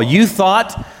of them all. You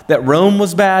thought that Rome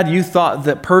was bad. You thought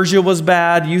that Persia was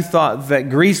bad. You thought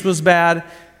that Greece was bad.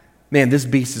 Man, this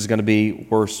beast is going to be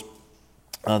worse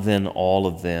than all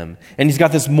of them. And he's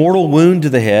got this mortal wound to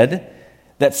the head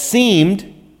that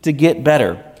seemed to get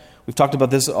better. We've talked about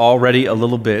this already a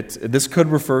little bit. This could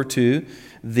refer to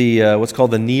the what's called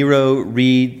the Nero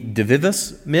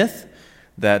redivivus myth,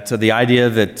 that the idea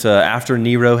that after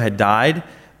Nero had died,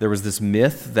 there was this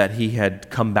myth that he had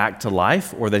come back to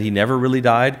life, or that he never really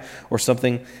died, or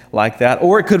something like that.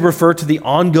 Or it could refer to the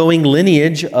ongoing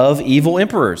lineage of evil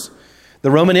emperors. The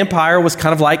Roman Empire was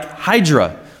kind of like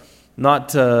Hydra, not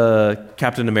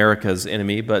Captain America's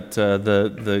enemy, but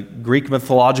the Greek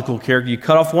mythological character. You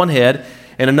cut off one head,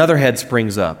 and another head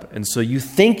springs up. And so you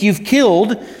think you've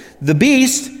killed the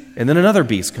beast, and then another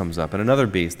beast comes up, and another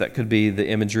beast. That could be the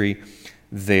imagery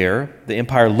there. The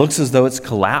empire looks as though it's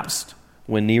collapsed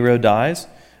when Nero dies,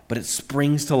 but it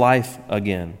springs to life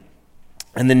again.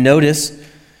 And then notice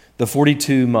the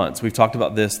 42 months. We've talked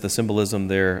about this, the symbolism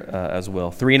there as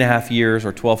well. 3.5 years,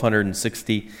 or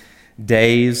 1,260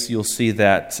 days. You'll see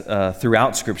that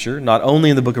throughout Scripture, not only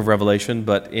in the book of Revelation,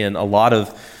 but in a lot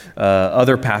of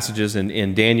other passages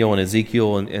in Daniel and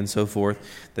Ezekiel and so forth,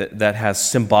 that has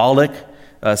symbolic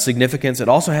significance. It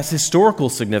also has historical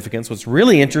significance. What's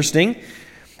really interesting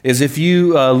is if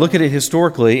you look at it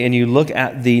historically and you look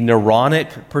at the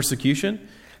Neronic persecution,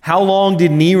 how long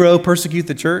did Nero persecute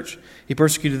the church? He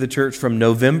persecuted the church from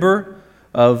November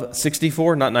of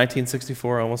 64, not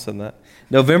 1964, I almost said that.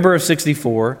 November of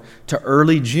 64 to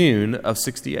early June of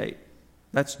 68.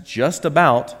 That's just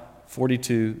about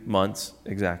 42 months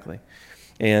exactly.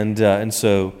 And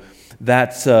so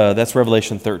that's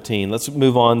Revelation 13. Let's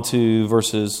move on to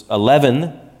verses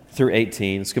 11 through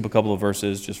 18. Skip a couple of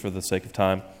verses just for the sake of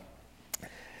time.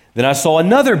 Then I saw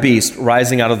another beast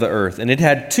rising out of the earth, and it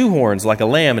had 2 horns like a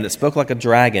lamb, and it spoke like a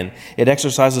dragon. It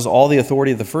exercises all the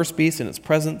authority of the first beast in its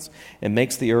presence, and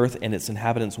makes the earth and its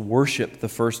inhabitants worship the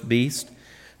first beast,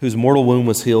 whose mortal wound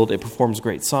was healed. It performs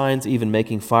great signs, even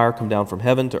making fire come down from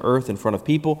heaven to earth in front of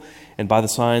people. And by the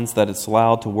signs that it's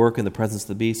allowed to work in the presence of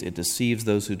the beast, it deceives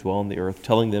those who dwell on the earth,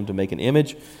 telling them to make an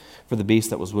image for the beast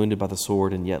that was wounded by the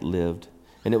sword and yet lived.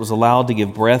 And it was allowed to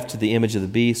give breath to the image of the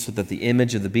beast, so that the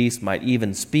image of the beast might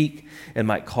even speak and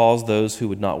might cause those who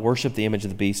would not worship the image of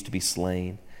the beast to be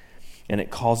slain. And it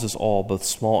causes all, both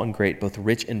small and great, both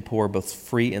rich and poor, both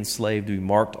free and slave, to be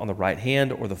marked on the right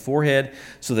hand or the forehead,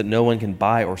 so that no one can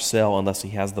buy or sell unless he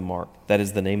has the mark. That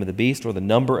is the name of the beast or the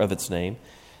number of its name.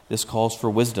 This calls for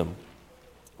wisdom.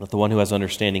 Let the one who has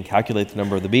understanding calculate the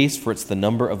number of the beast, for it's the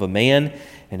number of a man,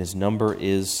 and his number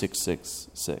is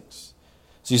 666.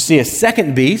 So you see a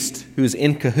second beast who's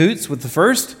in cahoots with the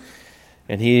first.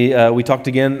 And we talked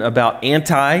again about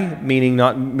anti, meaning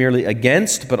not merely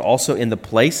against, but also in the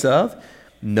place of.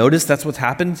 Notice that's what's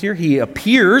happened here. He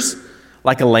appears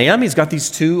like a lamb. He's got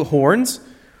these 2 horns,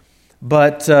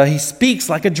 but he speaks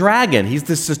like a dragon. He's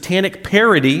the satanic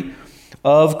parody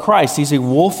of Christ. He's a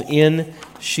wolf in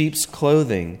sheep's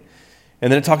clothing.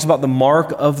 And then it talks about the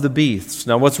mark of the beast.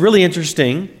 Now, what's really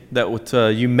interesting, that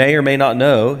you may or may not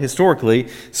know, historically,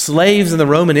 slaves in the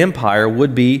Roman Empire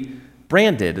would be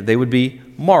branded. They would be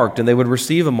marked, and they would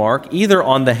receive a mark either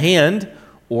on the hand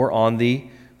or on the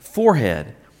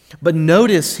forehead. But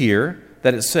notice here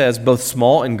that it says both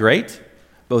small and great,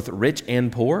 both rich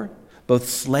and poor, both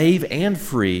slave and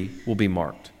free will be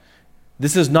marked.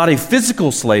 This is not a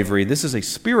physical slavery. This is a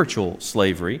spiritual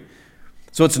slavery.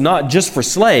 So it's not just for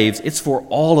slaves, it's for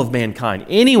all of mankind.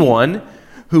 Anyone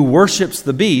who worships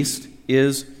the beast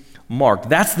is marked.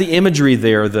 That's the imagery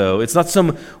there, though. It's not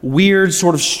some weird,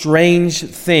 sort of strange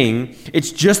thing.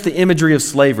 It's just the imagery of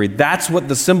slavery. That's what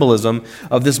the symbolism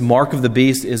of this mark of the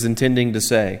beast is intending to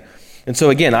say. And so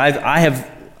again, I have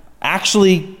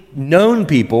actually known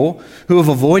people who have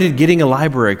avoided getting a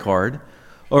library card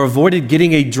or avoided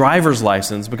getting a driver's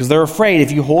license because they're afraid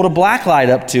if you hold a black light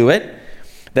up to it,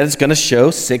 that it's going to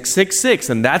show 666,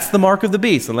 and that's the mark of the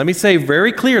beast. And let me say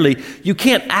very clearly, you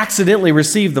can't accidentally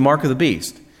receive the mark of the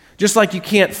beast. Just like you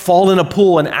can't fall in a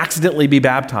pool and accidentally be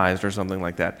baptized or something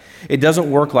like that. It doesn't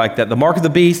work like that. The mark of the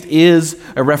beast is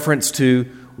a reference to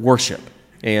worship.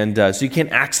 And so you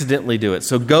can't accidentally do it.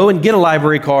 So go and get a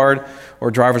library card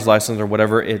or driver's license or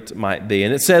whatever it might be.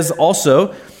 And it says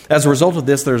also, as a result of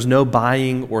this, there's no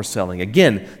buying or selling.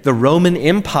 Again, the Roman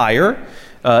Empire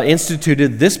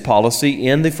instituted this policy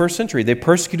in the first century. They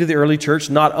persecuted the early church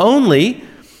not only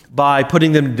by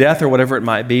putting them to death or whatever it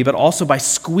might be, but also by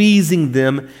squeezing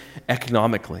them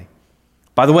economically.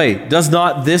 By the way, does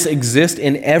not this exist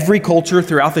in every culture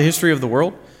throughout the history of the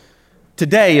world?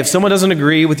 Today, if someone doesn't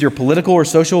agree with your political or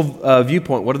social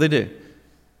viewpoint, what do?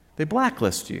 They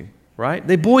blacklist you, right?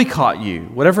 They boycott you,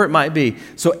 whatever it might be.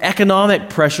 So economic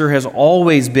pressure has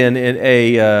always been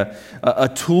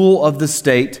a tool of the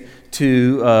state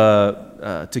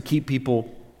to keep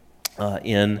people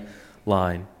in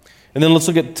line. And then let's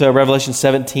look at Revelation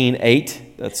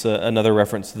 17:8. That's another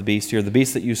reference to the beast here. The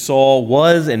beast that you saw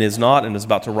was and is not and is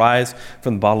about to rise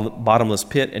from the bottomless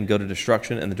pit and go to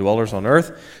destruction, and the dwellers on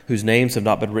earth, whose names have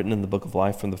not been written in the book of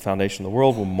life from the foundation of the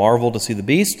world, will marvel to see the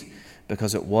beast,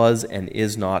 because it was and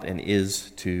is not and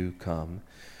is to come.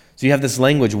 So you have this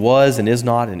language, was and is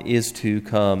not and is to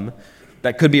come.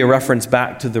 That could be a reference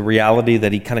back to the reality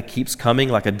that he kind of keeps coming,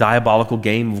 like a diabolical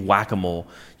game of whack-a-mole.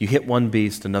 You hit one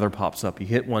beast, another pops up. You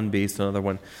hit one beast, another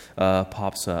one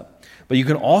pops up. But you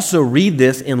can also read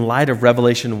this in light of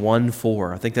Revelation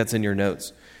 1:4. I think that's in your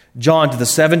notes. John, to the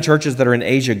 7 churches that are in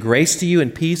Asia, grace to you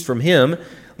and peace from him.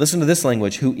 Listen to this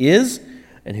language, who is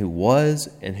and who was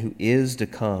and who is to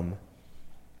come.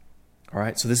 All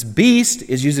right, so this beast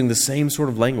is using the same sort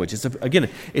of language.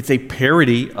 It's a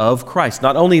parody of Christ.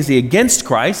 Not only is he against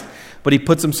Christ, but he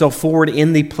puts himself forward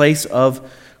in the place of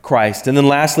Christ. And then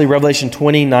lastly, Revelation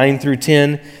 29 through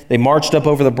 10, they marched up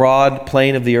over the broad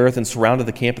plain of the earth and surrounded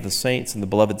the camp of the saints and the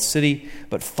beloved city,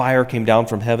 but fire came down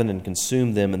from heaven and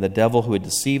consumed them, and the devil who had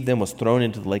deceived them was thrown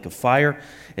into the lake of fire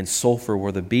and sulfur,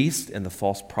 where the beast and the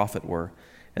false prophet were,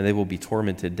 and they will be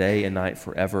tormented day and night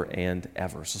forever and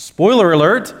ever. So spoiler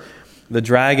alert, the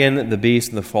dragon, the beast,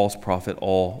 and the false prophet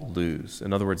all lose.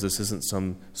 In other words, this isn't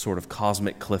some sort of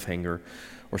cosmic cliffhanger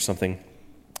or something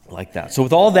like that. So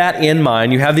with all that in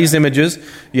mind, you have these images.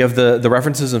 You have the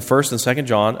references in 1st and 2nd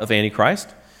John of Antichrist.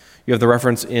 You have the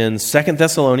reference in 2nd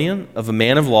Thessalonians of a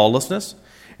man of lawlessness.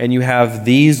 And you have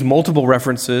these multiple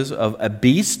references of a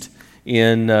beast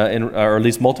or at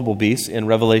least multiple beasts in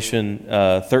Revelation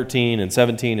 13 and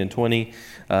 17 and 20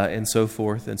 and so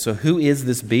forth. And so who is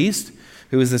this beast?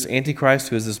 Who is this Antichrist?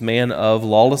 Who is this man of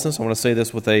lawlessness? I want to say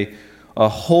this with a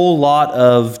whole lot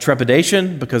of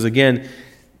trepidation, because again,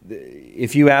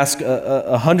 if you ask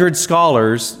 100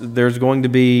 scholars, there's going to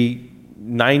be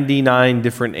 99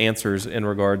 different answers in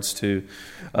regards to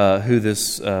who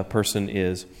this person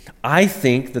is. I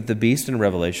think that the beast in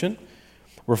Revelation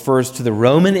refers to the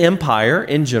Roman Empire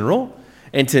in general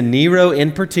and to Nero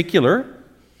in particular,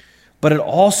 but it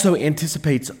also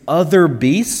anticipates other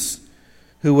beasts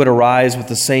who would arise with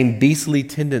the same beastly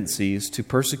tendencies to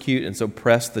persecute and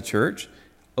oppress the church,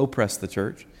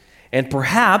 and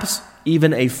perhaps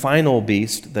even a final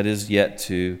beast that is yet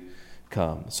to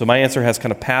come. So my answer has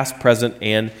kind of past, present,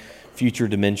 and future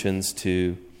dimensions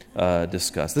to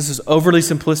discuss. This is overly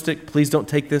simplistic. Please don't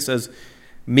take this as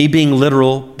me being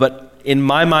literal, but in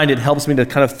my mind it helps me to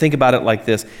kind of think about it like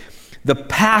this. The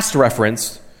past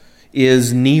reference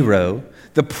is Nero.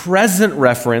 The present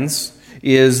reference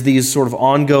is these sort of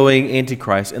ongoing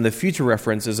Antichrist, and the future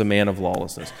reference is a man of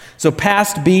lawlessness. So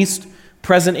past beast,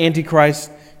 present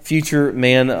Antichrist, future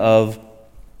man of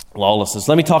lawlessness.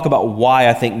 Let me talk about why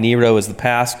I think Nero is the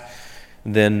past,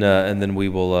 and then we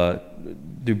will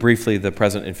do briefly the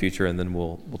present and future, and then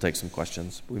we'll take some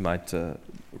questions. We might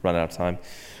run out of time.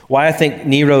 Why I think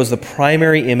Nero is the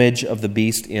primary image of the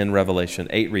beast in Revelation.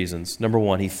 8 reasons. Number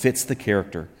 1, he fits the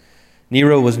character.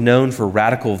 Nero was known for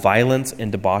radical violence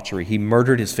and debauchery. He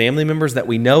murdered his family members that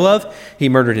we know of. He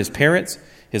murdered his parents,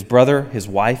 his brother, his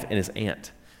wife, and his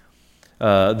aunt.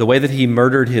 The way that he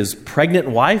murdered his pregnant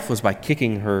wife was by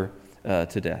kicking her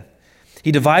to death.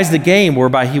 He devised a game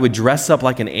whereby he would dress up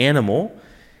like an animal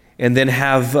and then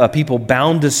have people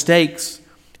bound to stakes,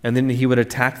 and then he would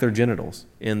attack their genitals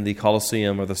in the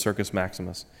Colosseum or the Circus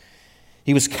Maximus.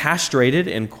 He was castrated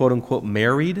and quote-unquote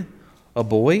married a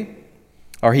boy.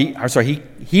 He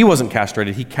wasn't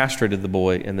castrated. He castrated the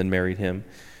boy and then married him.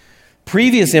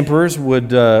 Previous emperors would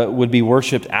be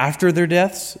worshipped after their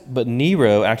deaths, but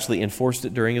Nero actually enforced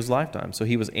it during his lifetime. So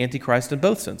he was Antichrist in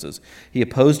both senses. He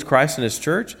opposed Christ and his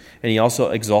church, and he also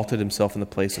exalted himself in the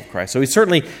place of Christ. So he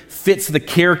certainly fits the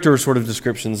character sort of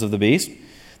descriptions of the beast.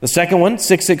 The second one,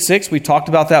 666, we talked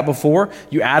about that before.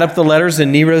 You add up the letters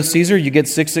in Nero Caesar, you get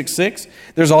 666.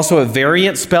 There's also a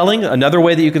variant spelling, another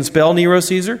way that you can spell Nero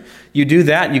Caesar. You do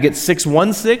that, and you get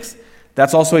 616.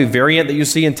 That's also a variant that you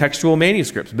see in textual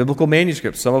manuscripts, biblical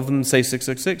manuscripts. Some of them say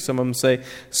 666, some of them say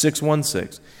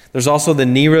 616. There's also the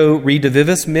Nero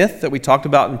Redivivus myth that we talked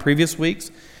about in previous weeks,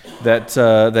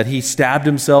 that he stabbed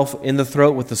himself in the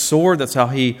throat with a sword. That's how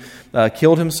he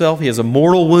killed himself. He has a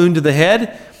mortal wound to the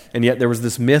head, and yet there was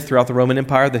this myth throughout the Roman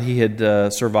Empire that he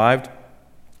had survived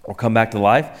or come back to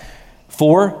life.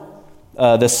 4,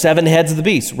 the 7 heads of the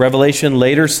beast. Revelation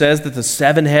later says that the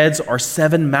 7 heads are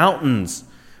 7 mountains,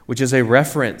 which is a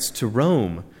reference to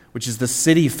Rome, which is the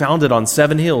city founded on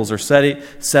 7 hills or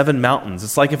 7 mountains.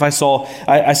 It's like if I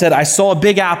said I saw a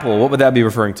big apple, what would that be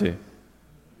referring to?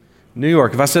 New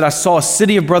York. If I said I saw a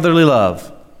city of brotherly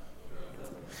love.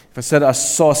 If I said I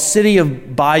saw a city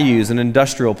of bayous and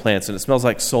industrial plants and it smells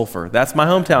like sulfur, that's my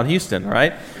hometown, Houston, all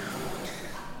right?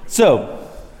 So,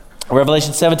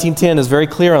 Revelation 17:10 is very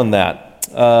clear on that.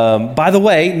 By the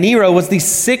way, Nero was the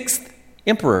 6th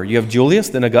emperor. You have Julius,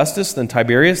 then Augustus, then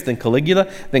Tiberius, then Caligula,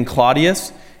 then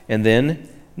Claudius, and then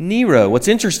Nero. What's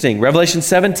interesting, Revelation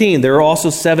 17, there are also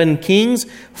 7 kings,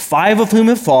 5 of whom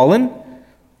have fallen.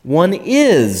 One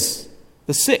is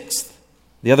the 6th.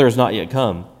 The other has not yet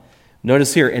come.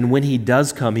 Notice here, and when he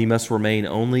does come, he must remain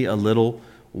only a little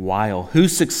while. Who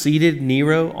succeeded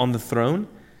Nero on the throne?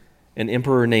 An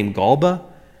emperor named Galba.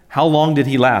 How long did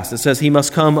he last? It says he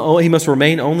must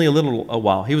remain only a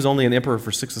while. He was only an emperor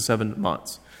for 6 to 7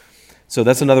 months. So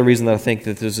that's another reason that I think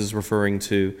that this is referring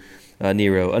to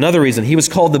Nero. Another reason, he was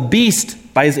called the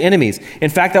Beast by his enemies. In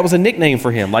fact, that was a nickname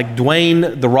for him, like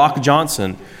Dwayne "The Rock"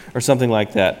 Johnson or something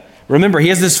like that. Remember, he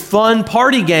has this fun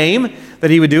party game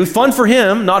that he would do, fun for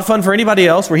him, not fun for anybody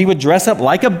else, where he would dress up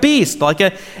like a beast, like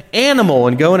an animal,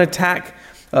 and go and attack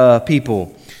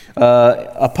people.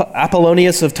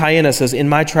 Apollonius of Tyana says, "In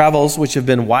my travels, which have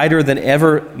been wider than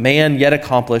ever man yet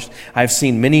accomplished, I have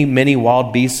seen many, many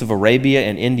wild beasts of Arabia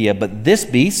and India, but this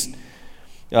beast,"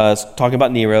 talking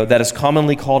about Nero, "that is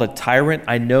commonly called a tyrant,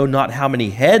 I know not how many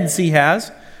heads he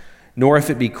has, nor if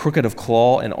it be crooked of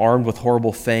claw and armed with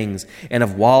horrible fangs. And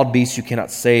of wild beasts you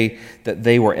cannot say that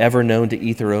they were ever known to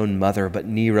eat their own mother, but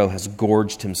Nero has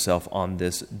gorged himself on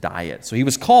this diet." So he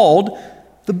was called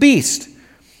the beast.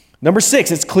 Number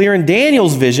 6, it's clear in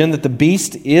Daniel's vision that the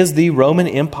beast is the Roman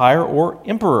Empire or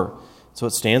emperor. So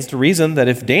it stands to reason that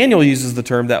if Daniel uses the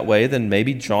term that way, then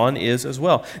maybe John is as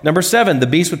well. Number 7, the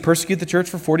beast would persecute the church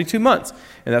for 42 months.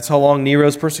 And that's how long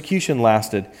Nero's persecution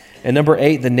lasted. And number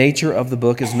 8, the nature of the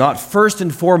book is not first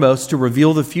and foremost to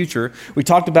reveal the future. We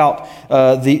talked about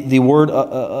the word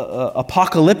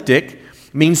apocalyptic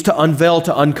means to unveil,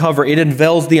 to uncover. It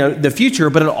unveils the future,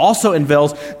 but it also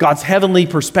unveils God's heavenly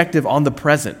perspective on the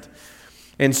present.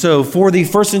 And so for the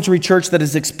first century church that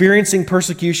is experiencing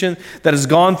persecution, that has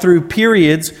gone through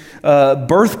periods,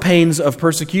 birth pains of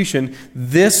persecution,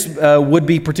 this would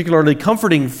be particularly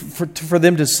comforting for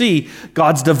them to see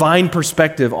God's divine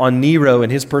perspective on Nero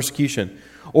and his persecution,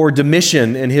 or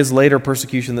Domitian and his later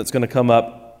persecution that's going to come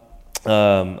up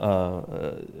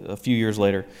a few years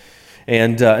later.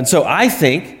 And so I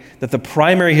think that the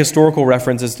primary historical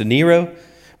reference is to Nero,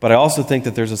 but I also think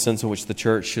that there's a sense in which the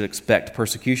church should expect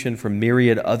persecution from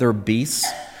myriad other beasts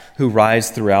who rise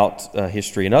throughout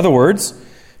history. In other words,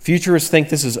 futurists think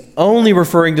this is only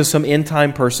referring to some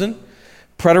end-time person.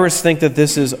 Preterists think that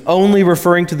this is only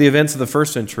referring to the events of the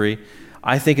first century.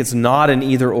 I think it's not an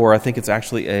either-or. I think it's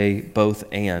actually a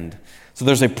both-and. So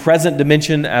there's a present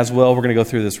dimension as well. We're going to go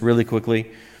through this really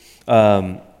quickly.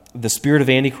 The spirit of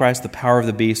Antichrist, the power of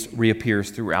the beast,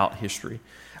 reappears throughout history.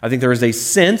 I think there is a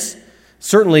sense,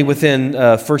 certainly within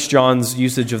 1 John's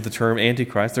usage of the term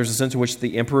Antichrist, there's a sense in which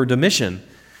the Emperor Domitian,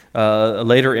 a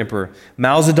later emperor,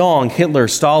 Mao Zedong, Hitler,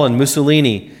 Stalin,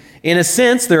 Mussolini, in a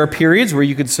sense, there are periods where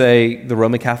you could say the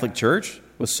Roman Catholic Church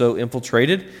was so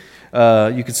infiltrated.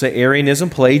 You could say Arianism,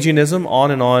 Pelagianism,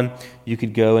 on and on you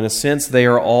could go. In a sense, they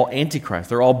are all Antichrist.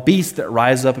 They're all beasts that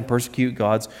rise up and persecute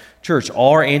God's church.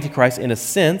 All are Antichrist in a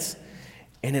sense,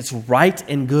 and it's right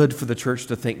and good for the church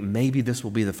to think maybe this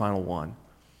will be the final one,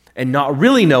 and not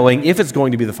really knowing if it's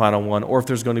going to be the final one or if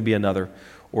there's going to be another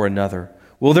or another.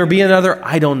 Will there be another?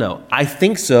 I don't know. I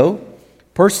think so,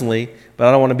 personally, but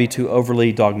I don't want to be too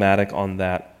overly dogmatic on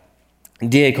that.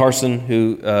 D.A. Carson,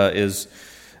 who is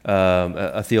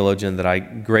a theologian that I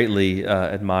greatly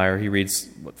admire, he reads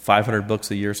 500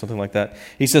 books a year, something like that.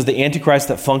 He says the antichrists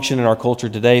that function in our culture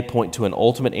today point to an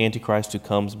ultimate antichrist who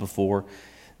comes before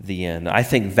the end. I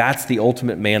think that's the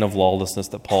ultimate man of lawlessness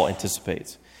that Paul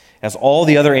anticipates. As all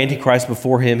the other antichrists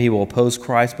before him, he will oppose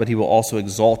Christ, but he will also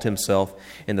exalt himself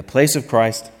in the place of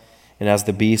Christ. And as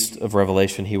the beast of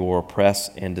Revelation, he will oppress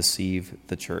and deceive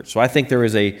the church. So I think there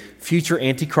is a future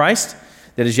antichrist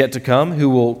that is yet to come who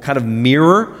will kind of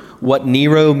mirror what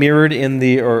Nero mirrored in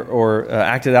the or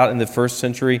acted out in the first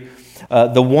century.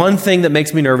 The one thing that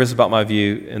makes me nervous about my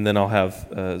view, and then I'll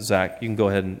have Zach, you can go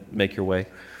ahead and make your way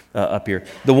up here.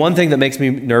 The one thing that makes me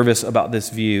nervous about this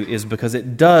view is because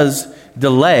it does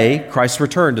delay Christ's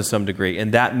return to some degree,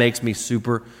 and that makes me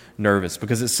super nervous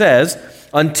because it says,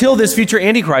 until this future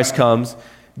Antichrist comes,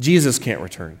 Jesus can't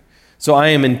return. So I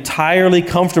am entirely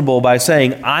comfortable by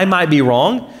saying I might be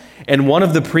wrong, and one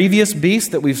of the previous beasts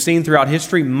that we've seen throughout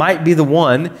history might be the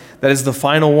one that is the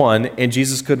final one, and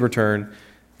Jesus could return.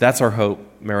 That's our hope.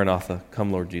 Maranatha,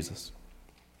 come Lord Jesus.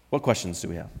 What questions do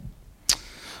we have?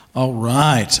 All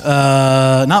right.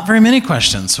 Not very many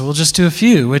questions, so we'll just do a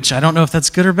few, which I don't know if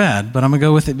that's good or bad, but I'm going to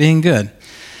go with it being good.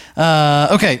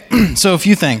 Okay, so a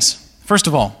few things. First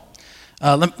of all,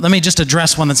 let me just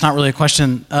address one that's not really a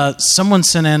question. Someone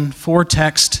sent in 4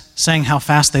 texts saying how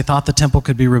fast they thought the temple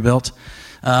could be rebuilt.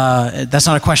 That's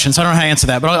not a question, so I don't know how to answer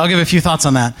that, but I'll give a few thoughts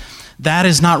on that. That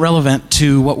is not relevant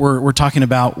to what we're talking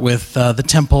about with the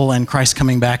temple and Christ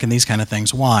coming back and these kind of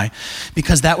things. Why?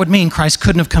 Because that would mean Christ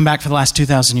couldn't have come back for the last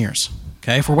 2,000 years.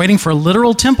 Okay? If we're waiting for a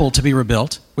literal temple to be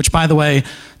rebuilt, which, by the way,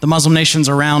 the Muslim nations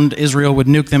around Israel would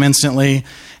nuke them instantly,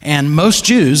 and most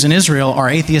Jews in Israel are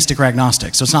atheistic or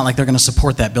agnostic, so it's not like they're going to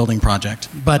support that building project.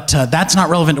 But that's not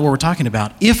relevant to what we're talking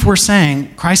about. If we're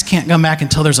saying Christ can't come back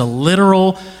until there's a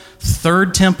literal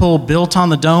third temple built on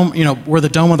the dome, where the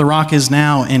Dome of the Rock is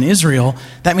now in Israel,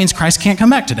 that means Christ can't come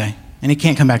back today. And he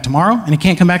can't come back tomorrow, and he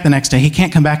can't come back the next day. He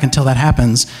can't come back until that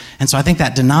happens. And so I think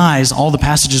that denies all the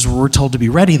passages where we're told to be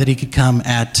ready that he could come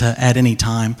at any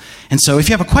time. And so if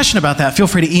you have a question about that, feel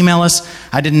free to email us.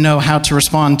 I didn't know how to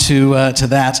respond to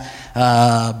that,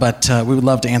 but we would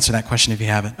love to answer that question if you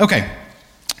have it. Okay,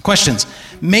 questions.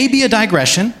 Maybe a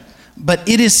digression, but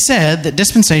it is said that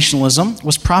dispensationalism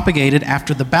was propagated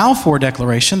after the Balfour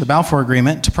Declaration, the Balfour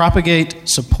Agreement, to propagate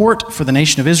support for the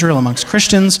nation of Israel amongst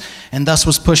Christians, and thus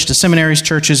was pushed to seminaries,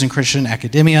 churches, and Christian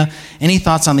academia. Any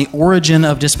thoughts on the origin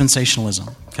of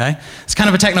dispensationalism? Okay, it's kind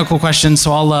of a technical question,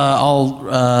 so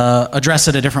I'll address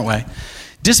it a different way.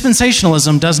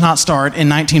 Dispensationalism does not start in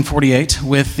 1948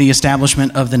 with the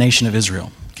establishment of the nation of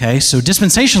Israel. Okay, so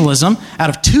dispensationalism, out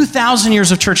of 2,000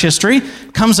 years of church history,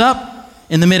 comes up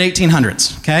in the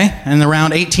mid-1800s, okay, and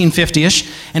around 1850-ish,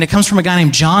 and it comes from a guy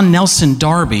named John Nelson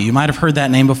Darby. You might have heard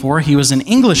that name before. He was an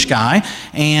English guy,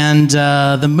 and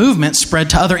the movement spread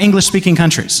to other English-speaking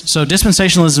countries. So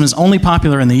dispensationalism is only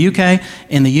popular in the UK,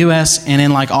 in the US, and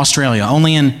in like Australia.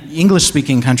 Only in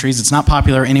English-speaking countries. It's not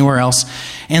popular anywhere else.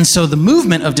 And so the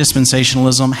movement of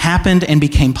dispensationalism happened and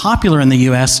became popular in the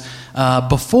US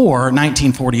before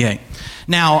 1948.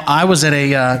 Now, I was at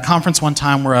a conference one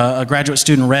time where a graduate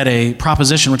student read a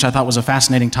proposition which I thought was a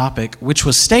fascinating topic, which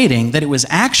was stating that it was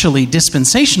actually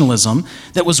dispensationalism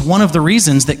that was one of the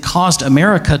reasons that caused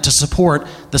America to support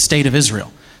the state of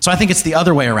Israel. So I think it's the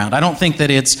other way around. I don't think that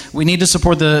we need to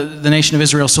support the nation of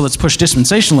Israel, so let's push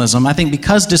dispensationalism. I think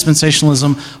because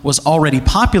dispensationalism was already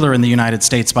popular in the United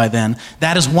States by then,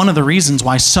 that is one of the reasons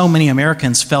why so many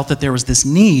Americans felt that there was this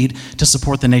need to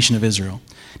support the nation of Israel.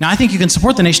 Now, I think you can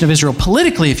support the nation of Israel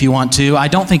politically if you want to. I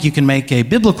don't think you can make a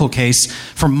biblical case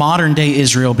for modern-day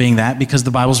Israel being that, because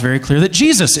the Bible is very clear that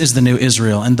Jesus is the new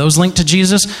Israel, and those linked to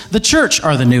Jesus, the church,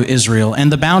 are the new Israel,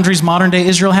 and the boundaries modern-day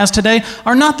Israel has today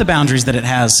are not the boundaries that it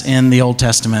has in the Old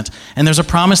Testament. And there's a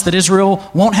promise that Israel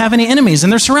won't have any enemies,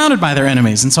 and they're surrounded by their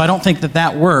enemies, and so I don't think that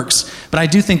that works, but I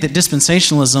do think that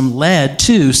dispensationalism led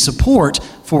to support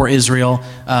for Israel,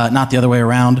 not the other way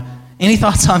around. Any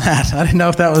thoughts on that? I didn't know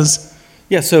if that was...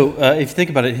 Yeah, so if you think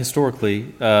about it historically,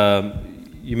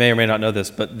 you may or may not know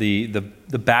this, but the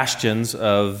bastions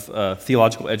of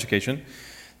theological education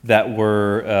that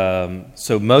were,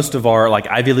 so most of our like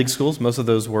Ivy League schools, most of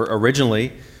those were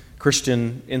originally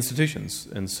Christian institutions.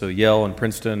 And so Yale and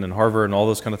Princeton and Harvard and all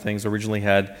those kind of things originally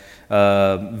had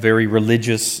very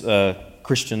religious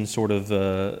Christian sort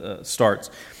of starts.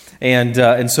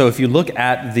 And so if you look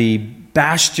at the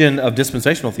bastion of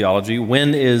dispensational theology,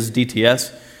 when is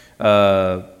DTS?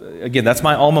 Again, that's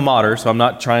my alma mater, so I'm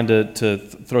not trying to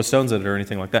throw stones at it or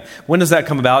anything like that. When does that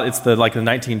come about? It's the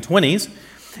 1920s.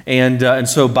 And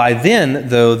so by then,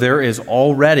 though, there is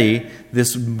already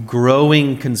this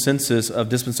growing consensus of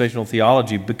dispensational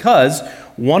theology, because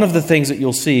one of the things that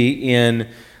you'll see in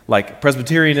like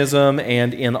Presbyterianism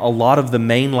and in a lot of the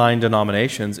mainline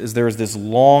denominations is there is this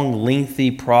long,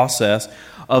 lengthy process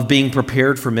of being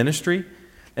prepared for ministry.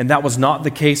 And that was not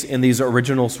the case in these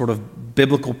original sort of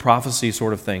biblical prophecy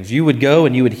sort of things. You would go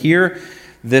and you would hear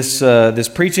this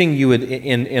preaching, you would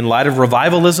in light of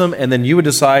revivalism, and then you would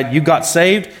decide you got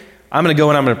saved. I'm going to go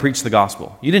and I'm going to preach the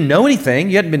gospel. You didn't know anything.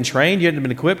 You hadn't been trained. You hadn't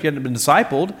been equipped. You hadn't been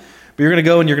discipled. But you're going to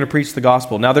go and you're going to preach the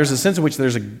gospel. Now, there's a sense in which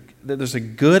there's a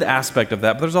good aspect of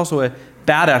that, but there's also a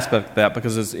bad aspect of that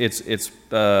because it's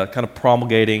kind of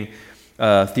promulgating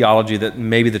theology that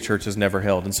maybe the church has never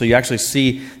held. And so you actually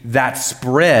see that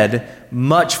spread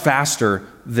much faster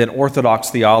than Orthodox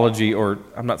theology, or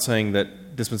I'm not saying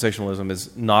that dispensationalism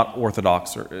is not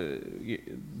orthodox, or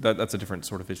that's a different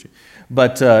sort of issue.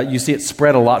 But you see it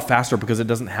spread a lot faster because it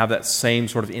doesn't have that same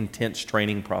sort of intense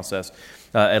training process,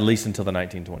 at least until the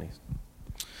 1920s.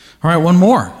 All right, one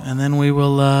more, and then we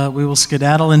will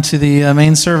skedaddle into the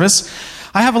main service.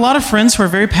 I have a lot of friends who are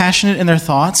very passionate in their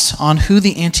thoughts on who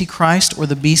the Antichrist or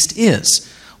the beast is.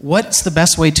 What's the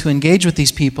best way to engage with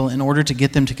these people in order to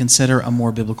get them to consider a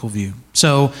more biblical view?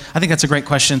 So I think that's a great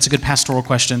question. It's a good pastoral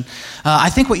question. I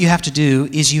think what you have to do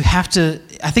is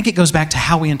I think it goes back to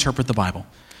how we interpret the Bible.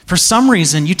 For some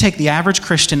reason, you take the average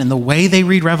Christian and the way they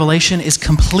read Revelation is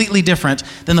completely different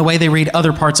than the way they read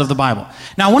other parts of the Bible.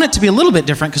 Now, I want it to be a little bit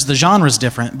different because the genre is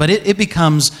different, but it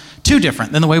becomes too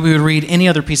different than the way we would read any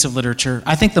other piece of literature.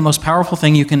 I think the most powerful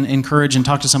thing you can encourage and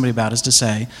talk to somebody about is to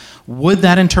say, would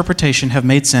that interpretation have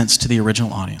made sense to the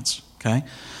original audience? Okay?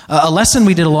 A lesson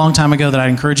we did a long time ago that I'd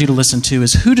encourage you to listen to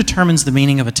is who determines the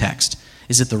meaning of a text?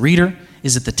 Is it the reader?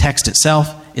 Is it the text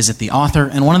itself? Is it the author?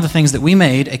 And one of the things that we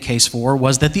made a case for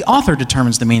was that the author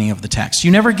determines the meaning of the text.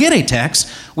 You never get a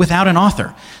text without an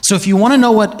author. So if you want to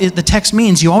know what the text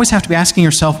means, you always have to be asking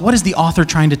yourself, what is the author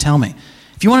trying to tell me?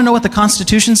 If you want to know what the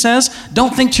Constitution says,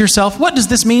 don't think to yourself, what does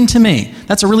this mean to me?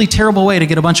 That's a really terrible way to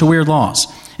get a bunch of weird laws.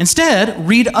 Instead,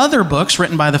 read other books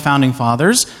written by the Founding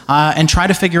Fathers and try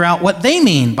to figure out what they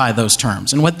mean by those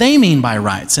terms and what they mean by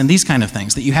rights and these kind of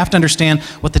things, that you have to understand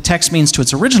what the text means to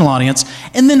its original audience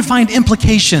and then find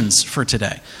implications for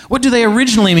today. What do they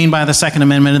originally mean by the Second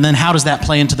Amendment, and then how does that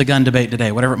play into the gun debate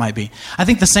today, whatever it might be? I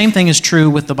think the same thing is true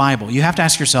with the Bible. You have to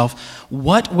ask yourself,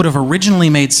 what would have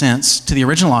originally made sense to the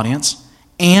original audience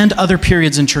and other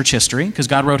periods in church history, because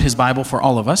God wrote his Bible for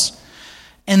all of us,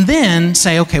 and then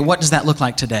say, okay, what does that look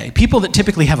like today? People that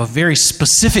typically have a very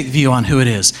specific view on who it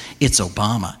is, it's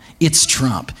Obama, it's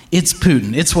Trump, it's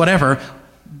Putin, it's whatever,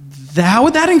 how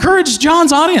would that encourage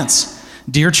John's audience?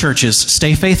 Dear churches,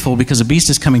 stay faithful because a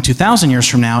beast is coming 2,000 years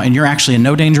from now and you're actually in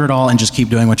no danger at all, and just keep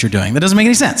doing what you're doing. That doesn't make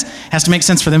any sense. It has to make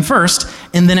sense for them first,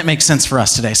 and then it makes sense for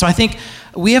us today. So I think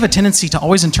we have a tendency to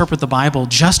always interpret the Bible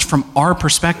just from our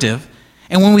perspective.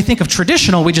 And when we think of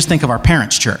traditional, we just think of our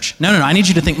parents' church. No, I need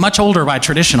you to think much older by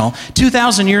traditional.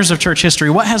 2,000 years of church history.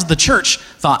 What has the church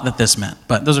thought that this meant?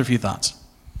 But those are a few thoughts.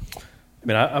 I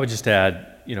mean, I would just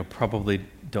add, probably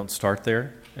don't start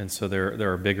there. And so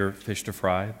there are bigger fish to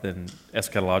fry than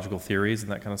eschatological theories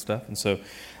and that kind of stuff. And so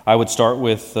I would start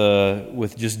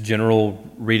with just general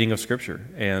reading of Scripture,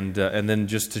 and then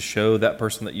just to show that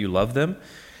person that you love them.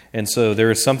 And so there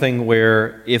is something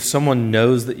where if someone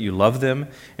knows that you love them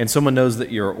and someone knows that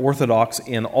you're orthodox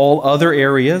in all other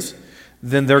areas,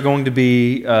 then they're going to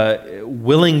be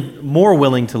more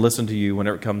willing to listen to you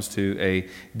whenever it comes to a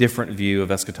different view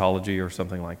of eschatology or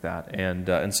something like that.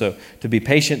 And so to be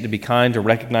patient, to be kind, to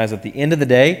recognize at the end of the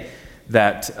day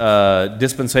that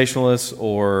dispensationalists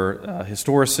or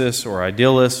historicists or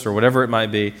idealists or whatever it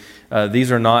might be,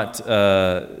 these are not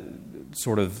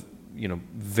sort of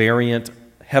variant,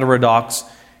 heterodox,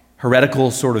 heretical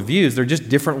sort of views. They're just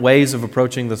different ways of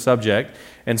approaching the subject,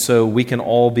 and so we can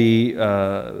all be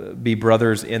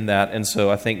brothers in that. And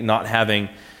so I think not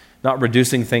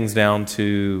reducing things down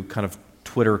to kind of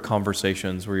Twitter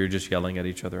conversations where you're just yelling at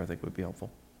each other, I think would be helpful.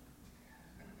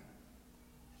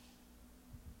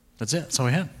 That's it. That's all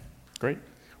we had. Great.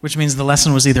 Which means the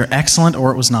lesson was either excellent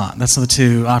or it was not. That's the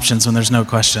two options when there's no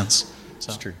questions.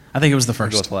 So that's true. I think it was the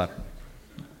first. We'll go with the latter.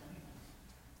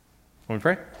 Want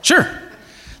me to pray? Sure.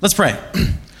 Let's pray.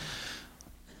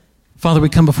 Father, we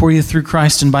come before you through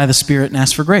Christ and by the Spirit and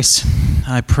ask for grace.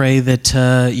 I pray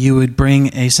that you would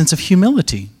bring a sense of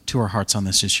humility to our hearts on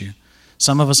this issue.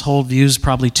 Some of us hold views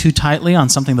probably too tightly on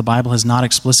something the Bible has not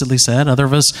explicitly said. Other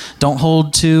of us don't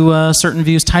hold to certain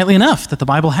views tightly enough that the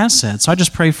Bible has said. So I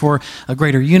just pray for a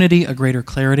greater unity, a greater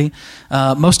clarity.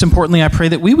 Most importantly, I pray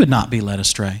that we would not be led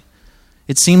astray.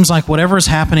 It seems like whatever is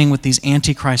happening with these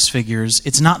Antichrist figures,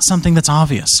 it's not something that's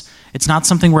obvious. It's not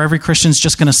something where every Christian's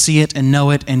just going to see it and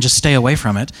know it and just stay away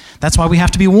from it. That's why we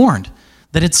have to be warned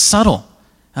that it's subtle.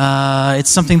 It's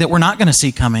something that we're not going to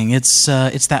see coming. It's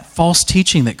that false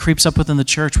teaching that creeps up within the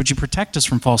church. Would you protect us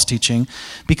from false teaching?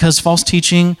 Because false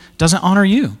teaching doesn't honor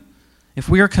you. If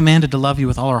we are commanded to love you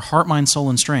with all our heart, mind, soul,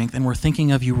 and strength, and we're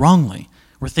thinking of you wrongly,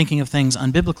 we're thinking of things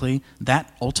unbiblically,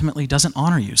 that ultimately doesn't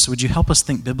honor you. So would you help us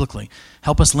think biblically?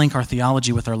 Help us link our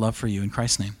theology with our love for you. In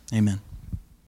Christ's name, amen.